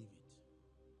I believe it.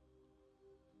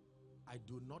 I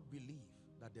do not believe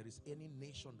that there is any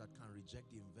nation that can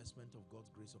reject the investment of God's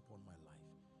grace upon my life.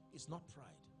 It's not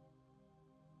pride.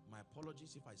 My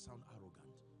apologies if I sound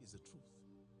arrogant. It's the truth.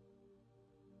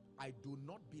 I do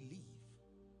not believe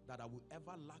that I will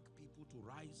ever lack people to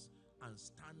rise and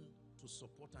stand to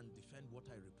support and defend what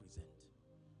I represent.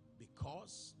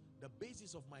 Because the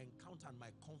basis of my encounter and my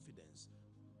confidence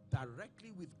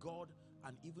directly with God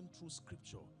and even through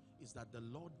scripture is that the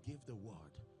Lord gave the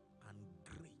word, and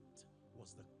great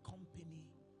was the company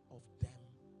of them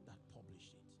that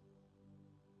published it.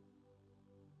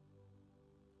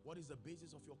 What is the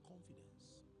basis of your confidence?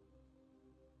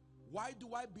 Why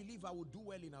do I believe I will do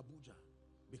well in Abuja?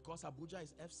 Because Abuja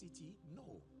is FCT?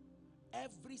 No.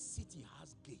 Every city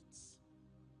has gates.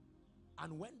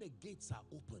 And when the gates are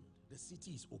opened, the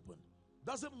city is opened.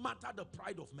 Doesn't matter the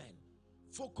pride of men.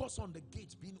 Focus on the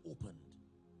gates being opened.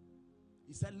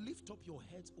 He said, lift up your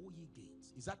heads, O ye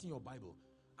gates. Is that in your Bible?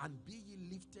 And be ye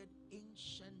lifted,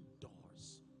 ancient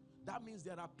doors. That means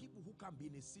there are people who can be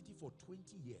in a city for 20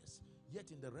 years,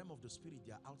 yet in the realm of the spirit,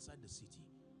 they are outside the city.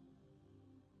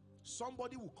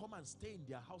 Somebody will come and stay in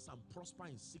their house and prosper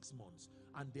in 6 months,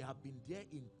 and they have been there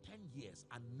in 10 years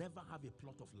and never have a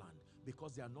plot of land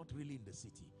because they are not really in the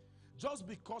city. Just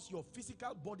because your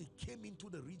physical body came into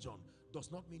the region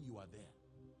does not mean you are there.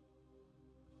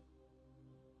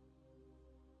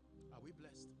 Are we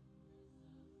blessed?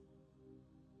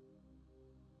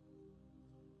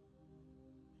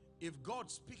 If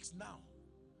God speaks now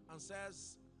and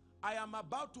says, I am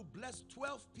about to bless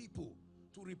 12 people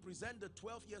to represent the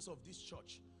 12 years of this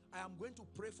church, I am going to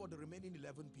pray for the remaining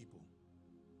 11 people,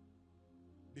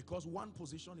 because one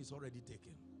position is already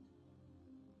taken.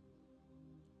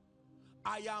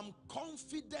 I am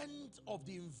confident of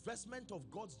the investment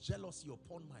of God's jealousy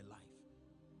upon my life.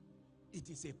 It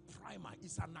is a primer,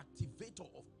 it's an activator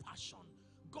of passion.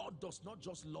 God does not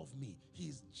just love me, he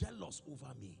is jealous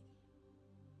over me.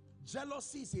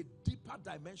 Jealousy is a deeper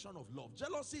dimension of love.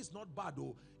 Jealousy is not bad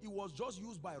though. It was just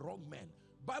used by wrong men.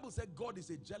 Bible said God is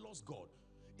a jealous God.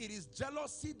 It is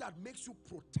jealousy that makes you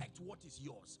protect what is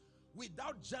yours.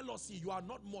 Without jealousy, you are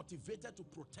not motivated to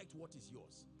protect what is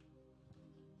yours.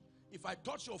 If I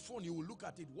touch your phone, you will look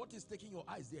at it. What is taking your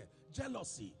eyes there?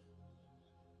 Jealousy.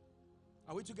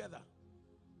 Are we together?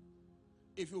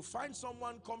 If you find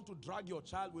someone come to drag your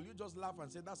child, will you just laugh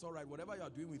and say, that's all right, whatever you are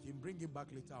doing with him, bring him back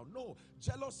later on? No,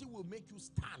 jealousy will make you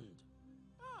stand.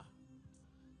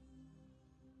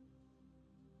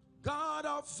 God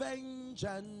of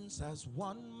vengeance has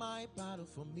won my battle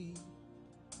for me.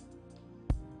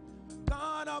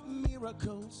 God of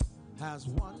miracles has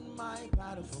won my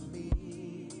battle for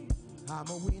me. I'm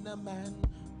a winner man,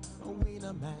 a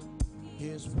winner man.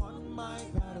 He's won my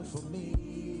battle for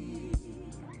me.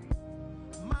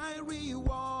 My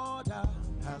rewarder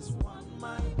has won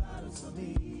my battle for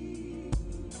me.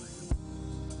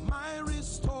 My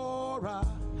restorer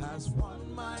has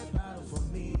won my battle for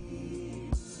me.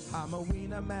 I'm a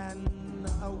winner man,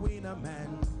 a winner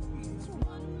man. He's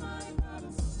won my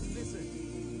battle for me.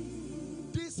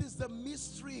 Listen, this is the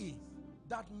mystery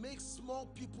that makes small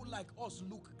people like us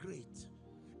look great.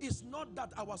 It's not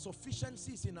that our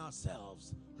sufficiency is in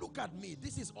ourselves. Look at me,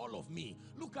 this is all of me.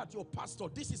 Look at your pastor,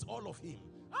 this is all of him.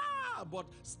 But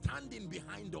standing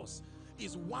behind us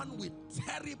is one with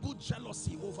terrible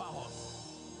jealousy over us.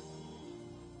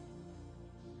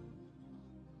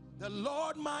 The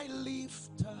Lord my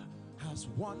lifter has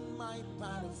won my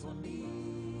battle for me.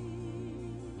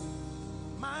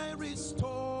 My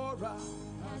restorer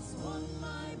has won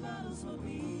my battles for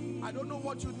me. I don't know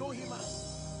what you know him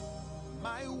as.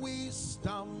 My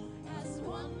wisdom has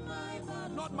won my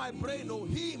battles. Not my brain, no,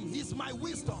 him. He's my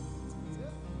wisdom.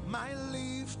 My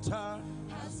lifter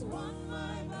has won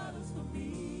my battles for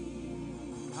me.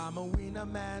 I'm a winner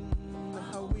man,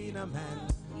 a winner man.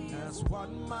 Has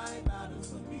won my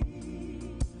battles for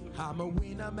me. I'm a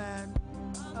winner man,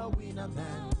 a winner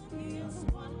man. He has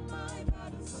won my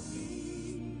battles for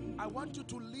me. I want you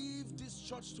to leave this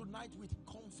church tonight with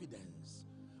confidence.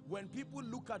 When people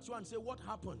look at you and say, what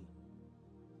happened?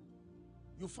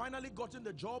 You finally gotten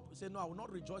the job? Say, no, I will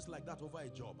not rejoice like that over a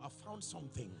job. I found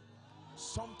something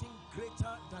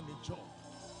greater than a job.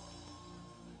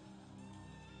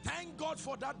 Thank God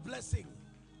for that blessing.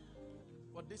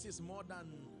 But this is more than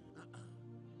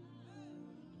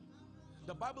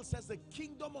the Bible says the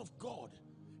kingdom of God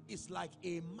is like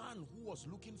a man who was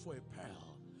looking for a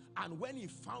pearl, and when he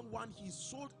found one, he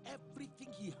sold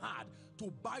everything he had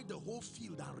to buy the whole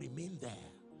field and remain there.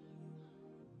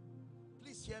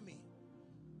 Please hear me.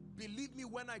 Believe me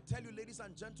when I tell you, ladies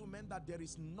and gentlemen, that there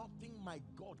is nothing my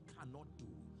God cannot do.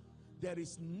 There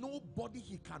is nobody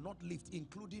he cannot lift,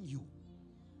 including you.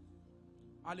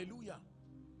 Hallelujah.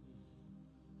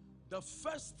 The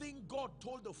first thing God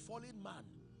told the fallen man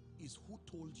is, who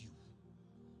told you?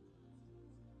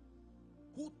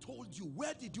 Who told you?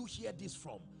 Where did you hear this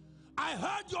from? I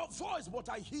heard your voice, but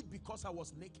I hid because I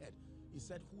was naked. He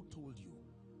said, who told you?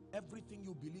 Everything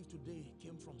you believe today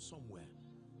came from somewhere.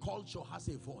 Culture has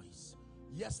a voice.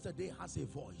 Yesterday has a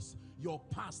voice. Your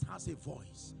past has a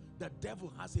voice. The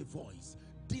devil has a voice.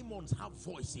 Demons have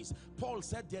voices. Paul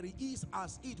said there is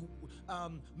as it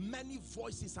many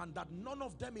voices, and that none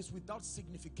of them is without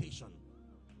signification.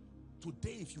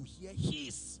 Today, if you hear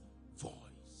his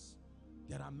voice,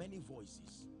 there are many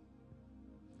voices.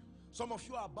 Some of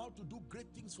you are about to do great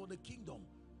things for the kingdom,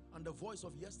 and the voice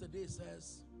of yesterday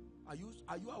says, are you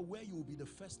aware you will be the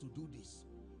first to do this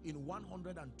in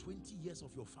 120 years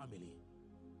of your family?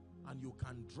 And you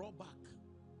can draw back.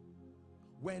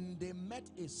 When they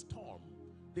met a storm,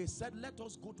 they said, let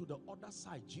us go to the other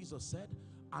side, Jesus said,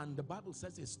 and the Bible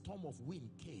says a storm of wind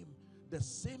came. The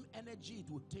same energy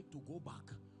it would take to go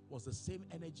back was the same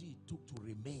energy it took to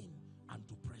remain and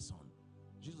to press on.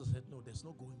 Jesus said, no, there's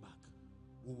no going back.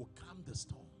 We will calm the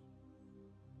storm.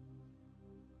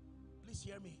 Please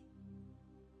hear me.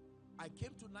 I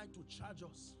came tonight to charge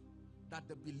us that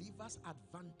the believer's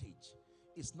advantage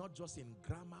is not just in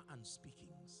grammar and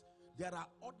speakings. There are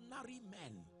ordinary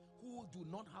men who do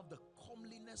not have the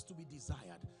comeliness to be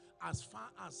desired. As far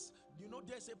as, you know,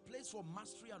 there's a place for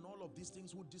mastery and all of these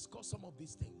things. We'll discuss some of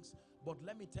these things. But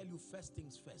let me tell you, first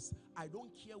things first. I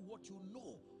don't care what you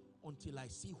know until I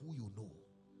see who you know.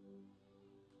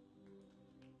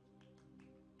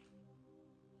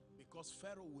 Because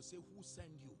Pharaoh will say, who sent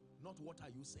you? Not what are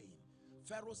you saying.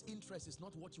 Pharaoh's interest is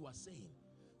not what you are saying.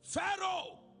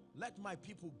 Pharaoh, let my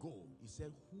people go. He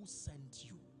said, who sent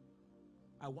you?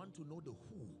 I want to know the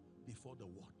who before the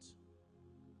what.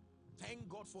 Thank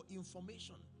God for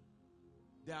information.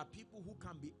 There are people who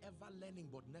can be ever learning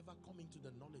but never coming to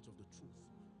the knowledge of the truth.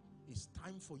 It's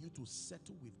time for you to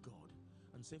settle with God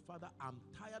and say, Father, I'm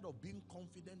tired of being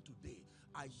confident today.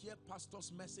 I hear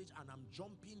pastor's message and I'm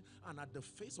jumping, and at the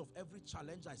face of every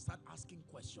challenge I start asking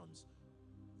questions.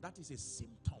 That is a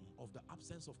symptom of the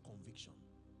absence of conviction.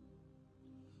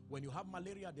 When you have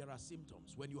malaria, there are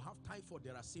symptoms. When you have typhoid,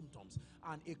 there are symptoms.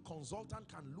 And a consultant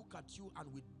can look at you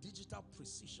and with digital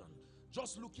precision,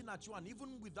 just looking at you, and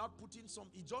even without putting some,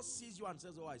 he just sees you and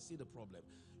says, oh, I see the problem.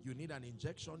 You need an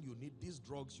injection, you need these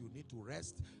drugs, you need to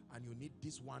rest, and you need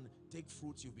this one. Take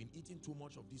fruits, you've been eating too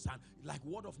much of this. And like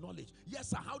word of knowledge. Yes,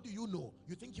 sir, how do you know?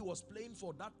 You think he was playing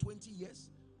for that 20 years?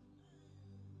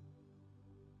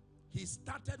 He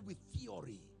started with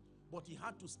theory, but he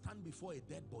had to stand before a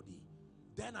dead body,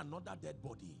 then another dead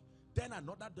body, then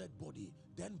another dead body,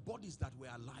 then bodies that were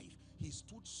alive. He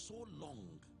stood so long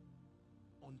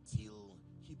until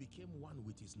he became one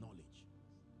with his knowledge.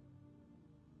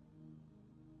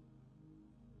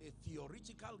 A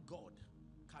theoretical God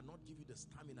cannot give you the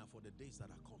stamina for the days that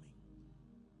are coming.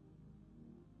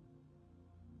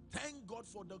 Thank God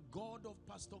for the God of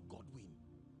Pastor Godwin,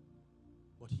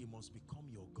 but he must become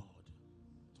your God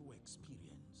through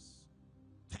experience.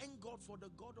 Thank God for the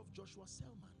God of Joshua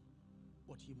Selman,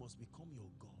 but he must become your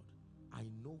God. I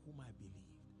know whom I believe.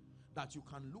 That you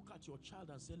can look at your child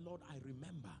and say, Lord, I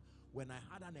remember when I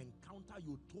had an encounter,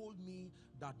 you told me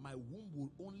that my womb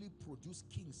will only produce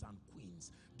kings and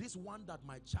queens. This one that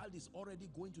my child is already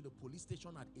going to the police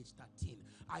station at age 13.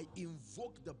 I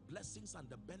invoke the blessings and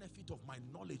the benefit of my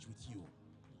knowledge with you.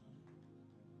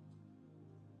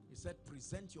 He said,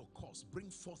 present your cause, bring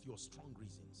forth your strong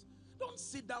reasons. Don't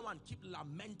sit down and keep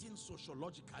lamenting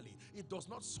sociologically. It does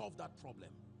not solve that problem.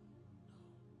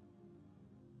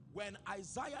 When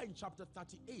Isaiah in chapter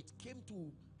 38 came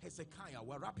to Hezekiah,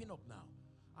 we're wrapping up now,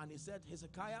 and he said,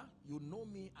 Hezekiah, you know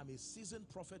me, I'm a seasoned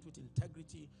prophet with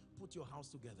integrity. Put your house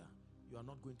together. You are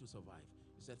not going to survive.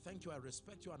 He said, thank you, I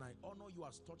respect you, and I honor you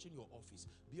as touching your office.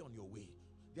 Be on your way.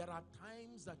 There are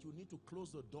times that you need to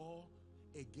close the door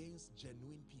against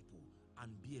genuine people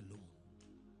and be alone.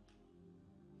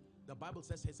 The Bible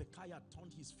says Hezekiah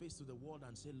turned his face to the wall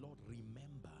and said, Lord,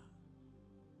 remember.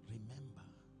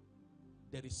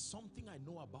 There is something I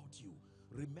know about you.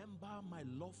 Remember my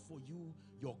love for you,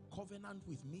 your covenant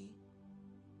with me.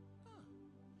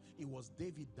 It was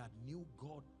David that knew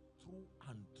God through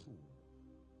and through.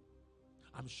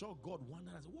 I'm sure God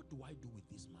wondered, what do I do with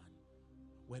this man?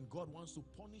 When God wants to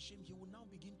punish him, he will now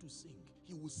begin to sing.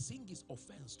 He will sing his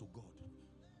offense to God.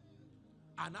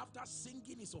 And after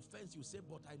singing his offense, you say,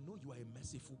 but I know you are a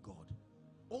merciful God.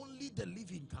 Only the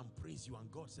living can praise you. And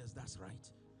God says, that's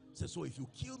right. So if you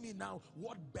kill me now,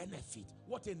 what benefit?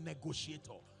 What a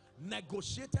negotiator.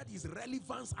 Negotiated his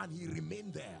relevance and he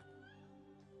remained there.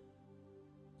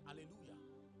 Hallelujah.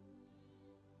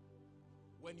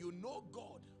 When you know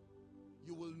God,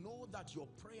 you will know that your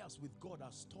prayers with God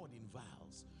are stored in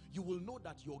vials. You will know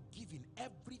that you're giving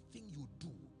everything you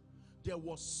do. There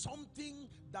was something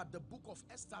that the book of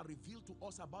Esther revealed to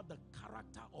us about the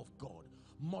character of God.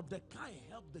 Mordecai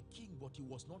helped the king, but he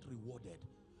was not rewarded.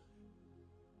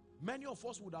 Many of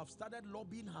us would have started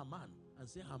lobbying Haman and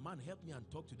say, Haman, help me and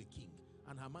talk to the king.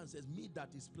 And Haman says, me that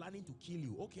is planning to kill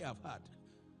you. Okay, I've heard.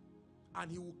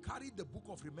 And he will carry the book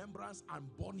of remembrance and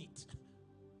burn it.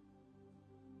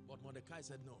 But Mordecai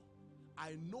said, no.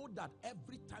 I know that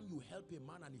every time you help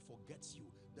a man and he forgets you,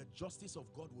 the justice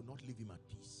of God will not leave him at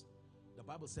peace. The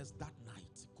Bible says that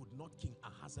night could not King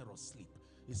Ahasuerus sleep.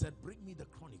 He said, bring me the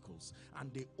chronicles.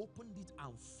 And they opened it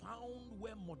and found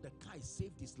where Mordecai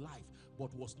saved his life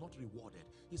but was not rewarded.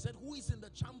 He said, who is in the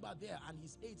chamber there? And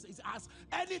his aides asked,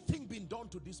 anything been done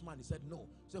to this man? He said, no.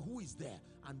 He said, who is there?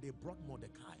 And they brought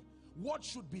Mordecai. What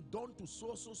should be done to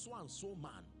so and so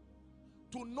man?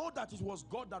 To know that it was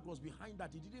God that was behind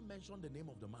that, he didn't mention the name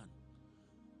of the man.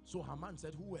 So Haman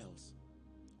said, who else?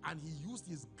 And he used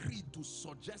his greed to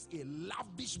suggest a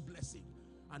lavish blessing.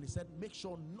 And he said, make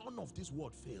sure none of this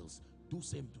word fails. Do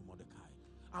same to Mordecai.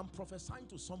 I'm prophesying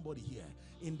to somebody here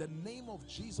in the name of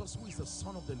Jesus, who is the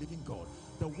Son of the living God,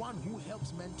 the one who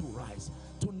helps men to rise.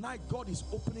 Tonight, God is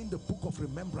opening the book of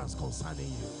remembrance concerning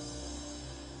you.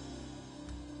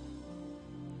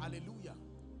 Hallelujah.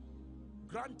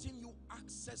 Granting you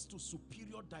access to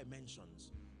superior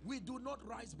dimensions. We do not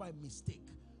rise by mistake.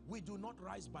 We do not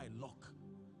rise by luck.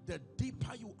 The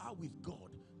deeper you are with God,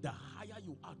 the higher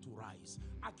you are to rise.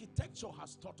 Architecture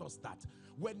has taught us that.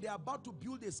 When they're about to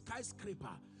build a skyscraper,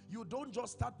 you don't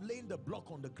just start laying the block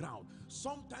on the ground.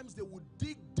 Sometimes they would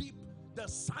dig deep, the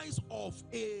size of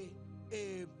a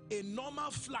normal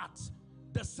flat,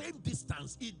 the same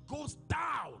distance, it goes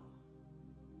down.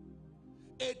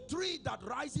 A tree that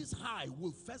rises high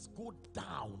will first go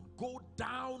down, go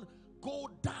down, go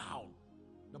down.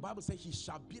 The Bible says he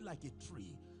shall be like a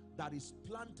tree that is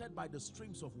planted by the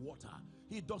streams of water.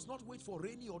 He does not wait for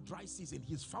rainy or dry season.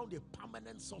 He's found a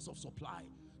permanent source of supply.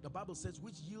 The Bible says,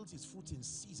 which yields his fruit in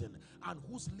season, and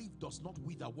whose leaf does not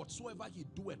wither. Whatsoever he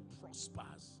doeth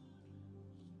prospers.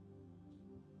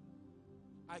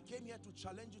 I came here to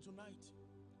challenge you tonight.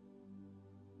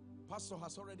 Pastor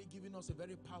has already given us a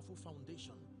very powerful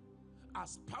foundation.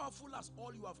 as powerful as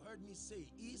all you have heard me say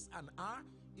is and are,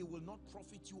 it will not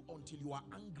profit you until you are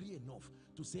angry enough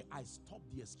to say, I stop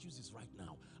the excuses right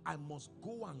now. I must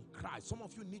go and cry. Some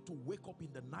of you need to wake up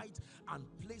in the night and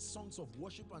play songs of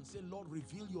worship and say, Lord,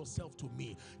 reveal yourself to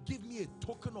me. Give me a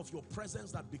token of your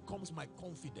presence that becomes my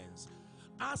confidence.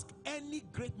 Ask any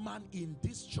great man in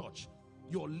this church,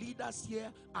 your leaders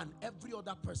here and every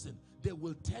other person, they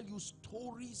will tell you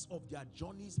stories of their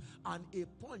journeys, and a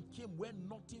point came where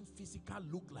nothing physical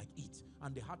looked like it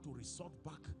and they had to resort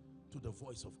back to the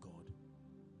voice of God.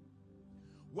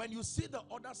 When you see the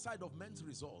other side of men's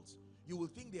results, you will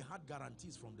think they had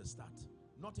guarantees from the start.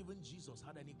 Not even Jesus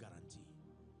had any guarantee.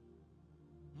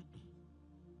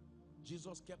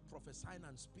 Jesus kept prophesying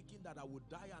and speaking that I would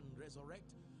die and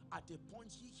resurrect. At a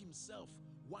point, he himself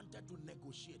wanted to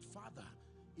negotiate. Father,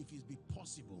 if it be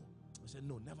possible. He said,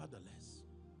 no, nevertheless.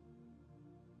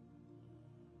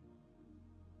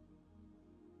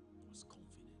 He was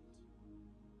confident.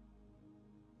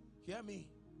 Hear me,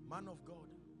 man of God.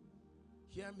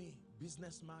 Hear me,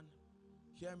 businessman.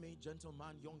 Hear me,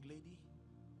 gentleman, young lady.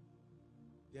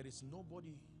 There is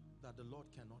nobody that the Lord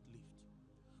cannot lift.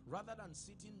 Rather than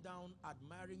sitting down,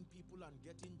 admiring people and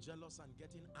getting jealous and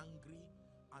getting angry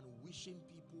and wishing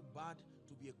people bad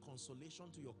to be a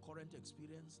consolation to your current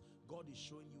experience, God is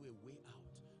showing you a way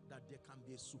out, that there can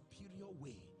be a superior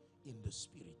way in the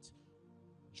spirit.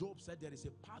 Job said there is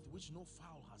a path which no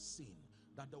fowl has seen,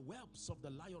 that the whelps of the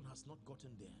lion has not gotten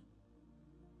there.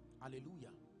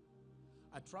 Hallelujah.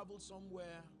 I traveled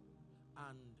somewhere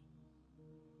and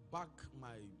back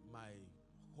my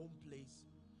home place,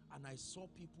 and I saw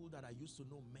people that I used to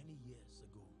know many years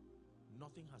ago.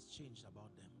 Nothing has changed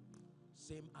about them.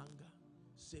 Same anger,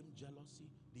 same jealousy.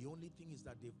 The only thing is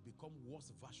that they've become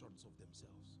worse versions of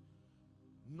themselves,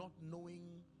 not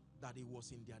knowing that it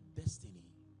was in their destiny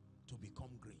to become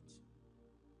great,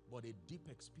 but a deep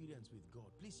experience with God.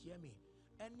 Please hear me.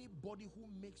 Anybody who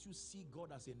makes you see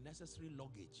God as a necessary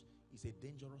luggage is a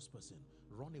dangerous person.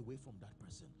 Run away from that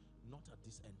person. Not at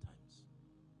this end times.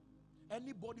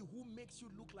 Anybody who makes you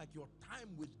look like your time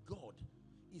with God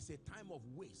is a time of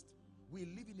waste. We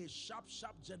live in a sharp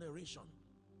generation.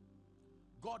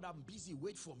 God, I'm busy,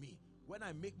 wait for me. When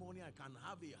I make money, I can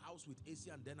have a house with AC,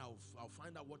 and then I'll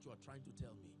find out what you are trying to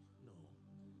tell me. No.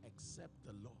 Except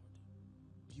the Lord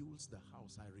builds the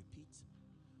house, I repeat,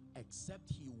 except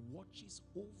he watches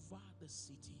over the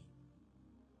city.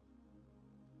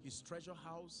 His treasure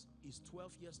house is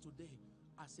 12 years today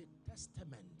as a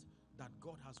testament that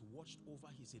God has watched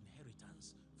over his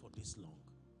inheritance for this long.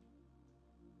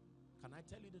 Can I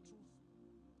tell you the truth?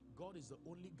 God is the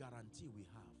only guarantee we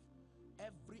have.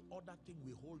 Every other thing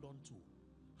we hold on to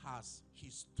has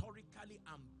historically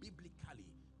and biblically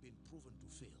been proven to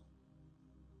fail.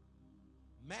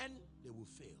 Men, they will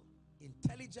fail.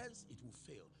 Intelligence, it will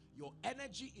fail. Your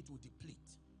energy, it will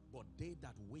deplete. But they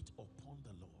that wait upon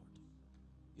the Lord.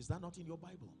 Is that not in your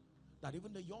Bible? That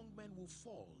even the young men will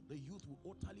fall, the youth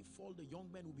will utterly fall, the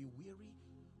young men will be weary,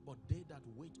 but they that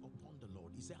wait upon the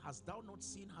Lord. He said, hast thou not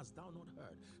seen, hast thou not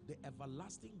heard? The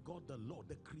everlasting God, the Lord,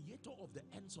 the creator of the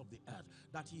ends of the earth,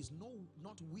 that he is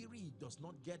not weary, he does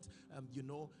not get,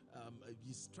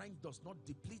 his strength does not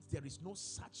deplete, there is no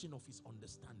searching of his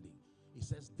understanding. He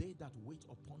says, they that wait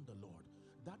upon the Lord.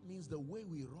 That means the way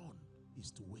we run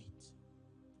is to wait.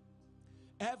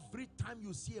 Every time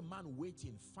you see a man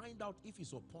waiting, find out if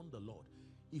he's upon the Lord.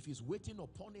 If he's waiting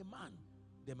upon a man,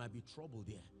 there might be trouble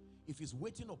there. If he's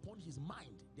waiting upon his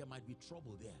mind, there might be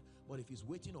trouble there. But if he's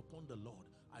waiting upon the Lord,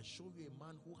 I show you a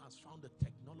man who has found the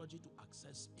technology to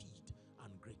access speed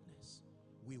and greatness.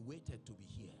 We waited to be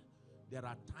here. There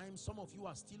are times some of you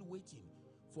are still waiting.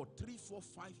 For 3, 4,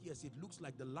 5 years, it looks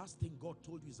like the last thing God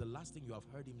told you is the last thing you have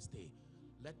heard him say.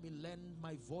 Let me lend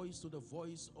my voice to the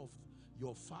voice of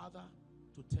your Father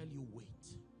to tell you, wait.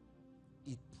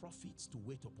 It profits to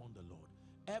wait upon the Lord.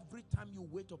 Every time you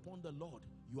wait upon the Lord,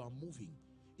 you are moving.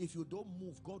 If you don't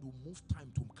move, God will move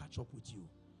time to catch up with you.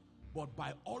 But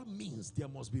by all means, there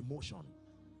must be motion.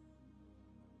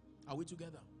 Are we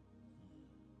together?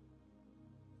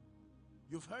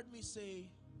 You've heard me say,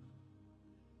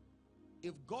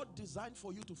 if God designed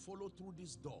for you to follow through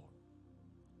this door,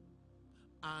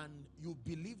 and you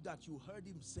believe that you heard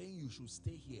him saying you should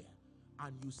stay here,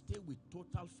 and you stay with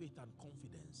total faith and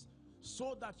confidence,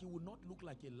 so that you will not look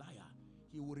like a liar,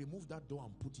 he will remove that door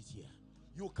and put it here.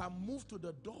 You can move to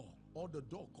the door, or the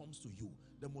door comes to you.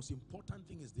 The most important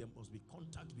thing is there must be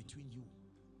contact between you.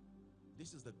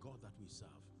 This is the God that we serve.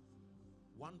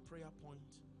 One prayer point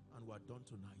and we're done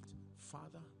tonight.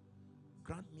 Father,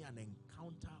 grant me an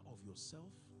encounter of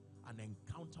yourself, an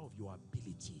encounter of your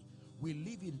ability. We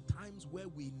live in times where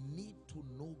we need to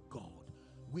know God.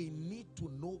 We need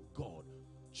to know God.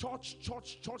 Church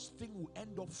thing will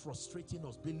end up frustrating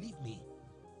us. Believe me.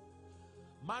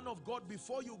 Man of God,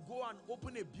 before you go and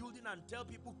open a building and tell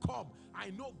people, come,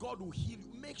 I know God will heal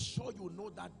you, make sure you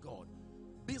know that God.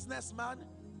 Businessman,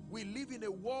 we live in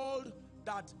a world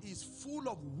that is full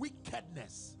of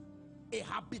wickedness, a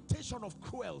habitation of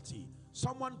cruelty.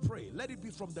 Someone pray, let it be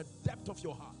from the depth of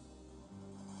your heart.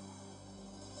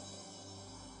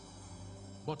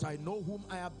 But I know whom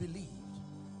I have believed,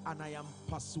 and I am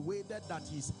persuaded that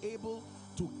he is able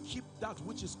to keep that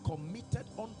which is committed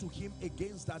unto him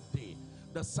against that day.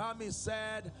 The psalmist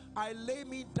said, I lay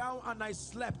me down and I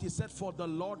slept. He said, for the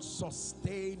Lord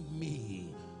sustained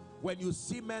me. When you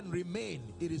see men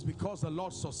remain, it is because the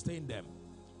Lord sustained them.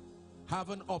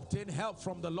 Having obtained help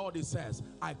from the Lord, he says,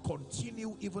 I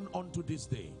continue even unto this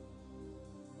day.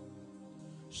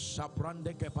 Just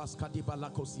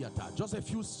a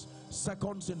few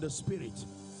seconds in the spirit.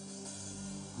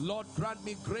 Lord, grant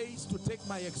me grace to take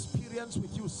my experience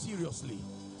with you seriously.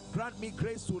 Grant me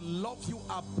grace to love you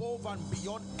above and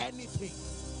beyond anything.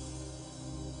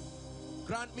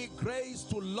 Grant me grace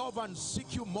to love and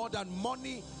seek you more than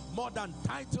money, more than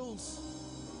titles,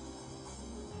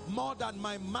 more than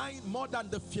my mind, more than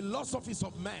the philosophies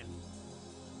of men.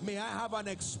 May I have an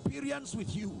experience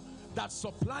with you that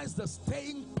supplies the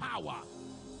staying power,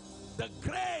 the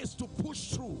grace to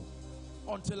push through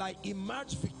until I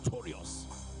emerge victorious.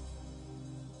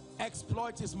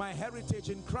 Exploit is my heritage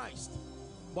in Christ,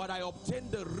 but I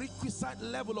obtain the requisite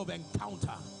level of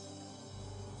encounter.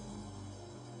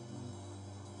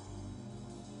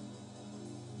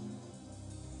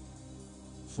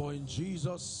 For in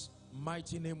Jesus'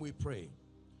 mighty name we pray.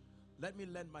 Let me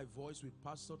lend my voice with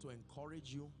Pastor to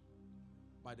encourage you.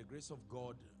 By the grace of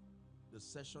God, the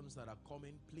sessions that are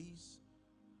coming, please,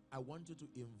 I want you to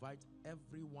invite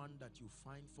everyone that you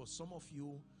find. For some of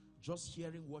you, just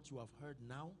hearing what you have heard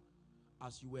now,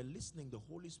 as you were listening, the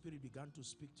Holy Spirit began to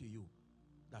speak to you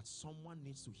that someone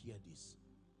needs to hear this.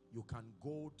 You can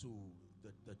go to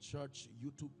the church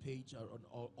YouTube page or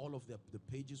on all of the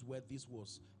pages where this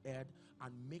was aired,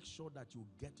 and make sure that you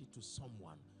get it to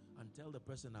someone and tell the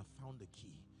person, I found the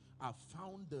key. I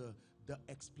found the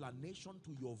explanation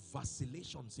to your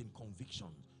vacillations in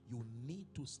conviction. You need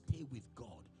to stay with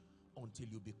God until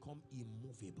you become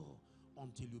immovable,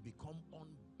 until you become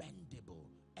unbendable,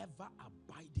 ever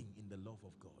abiding in the love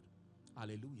of God.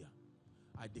 Hallelujah.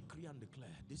 I decree and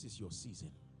declare, this is your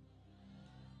season.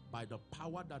 By the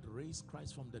power that raised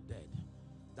Christ from the dead,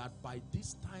 that by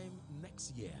this time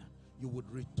next year, you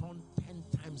would return 10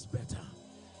 times better.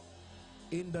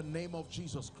 In the name of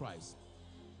Jesus Christ.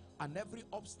 And every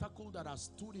obstacle that has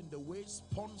stood in the way,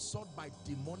 sponsored by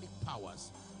demonic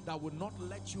powers that would not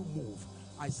let you move,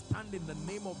 I stand in the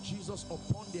name of Jesus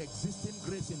upon the existing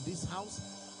grace in this house,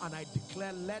 and I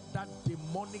declare, let that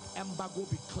demonic embargo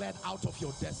be cleared out of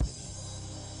your destiny.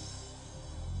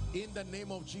 In the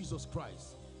name of Jesus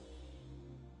Christ.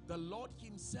 The Lord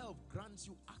himself grants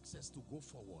you access to go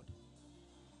forward.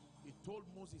 He told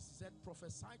Moses, he said,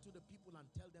 prophesy to the people and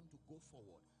tell them to go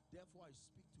forward. Therefore I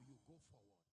speak to you, go forward.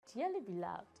 Dearly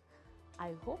beloved,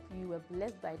 I hope you were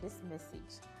blessed by this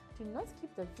message. Do not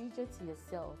keep the video to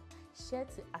yourself. Share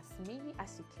to as many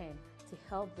as you can to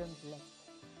help them bless.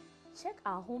 Check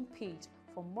our homepage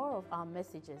for more of our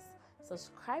messages.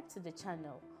 Subscribe to the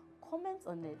channel, comment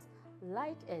on it,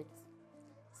 like it.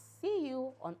 See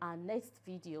you on our next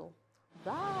video.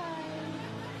 Bye.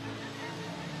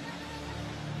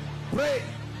 Pray,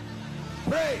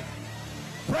 pray,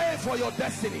 pray for your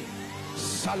destiny.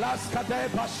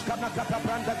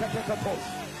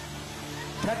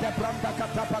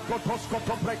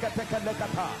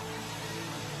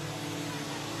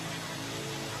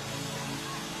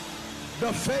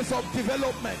 The phase of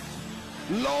development.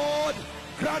 Lord,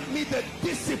 grant me the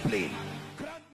discipline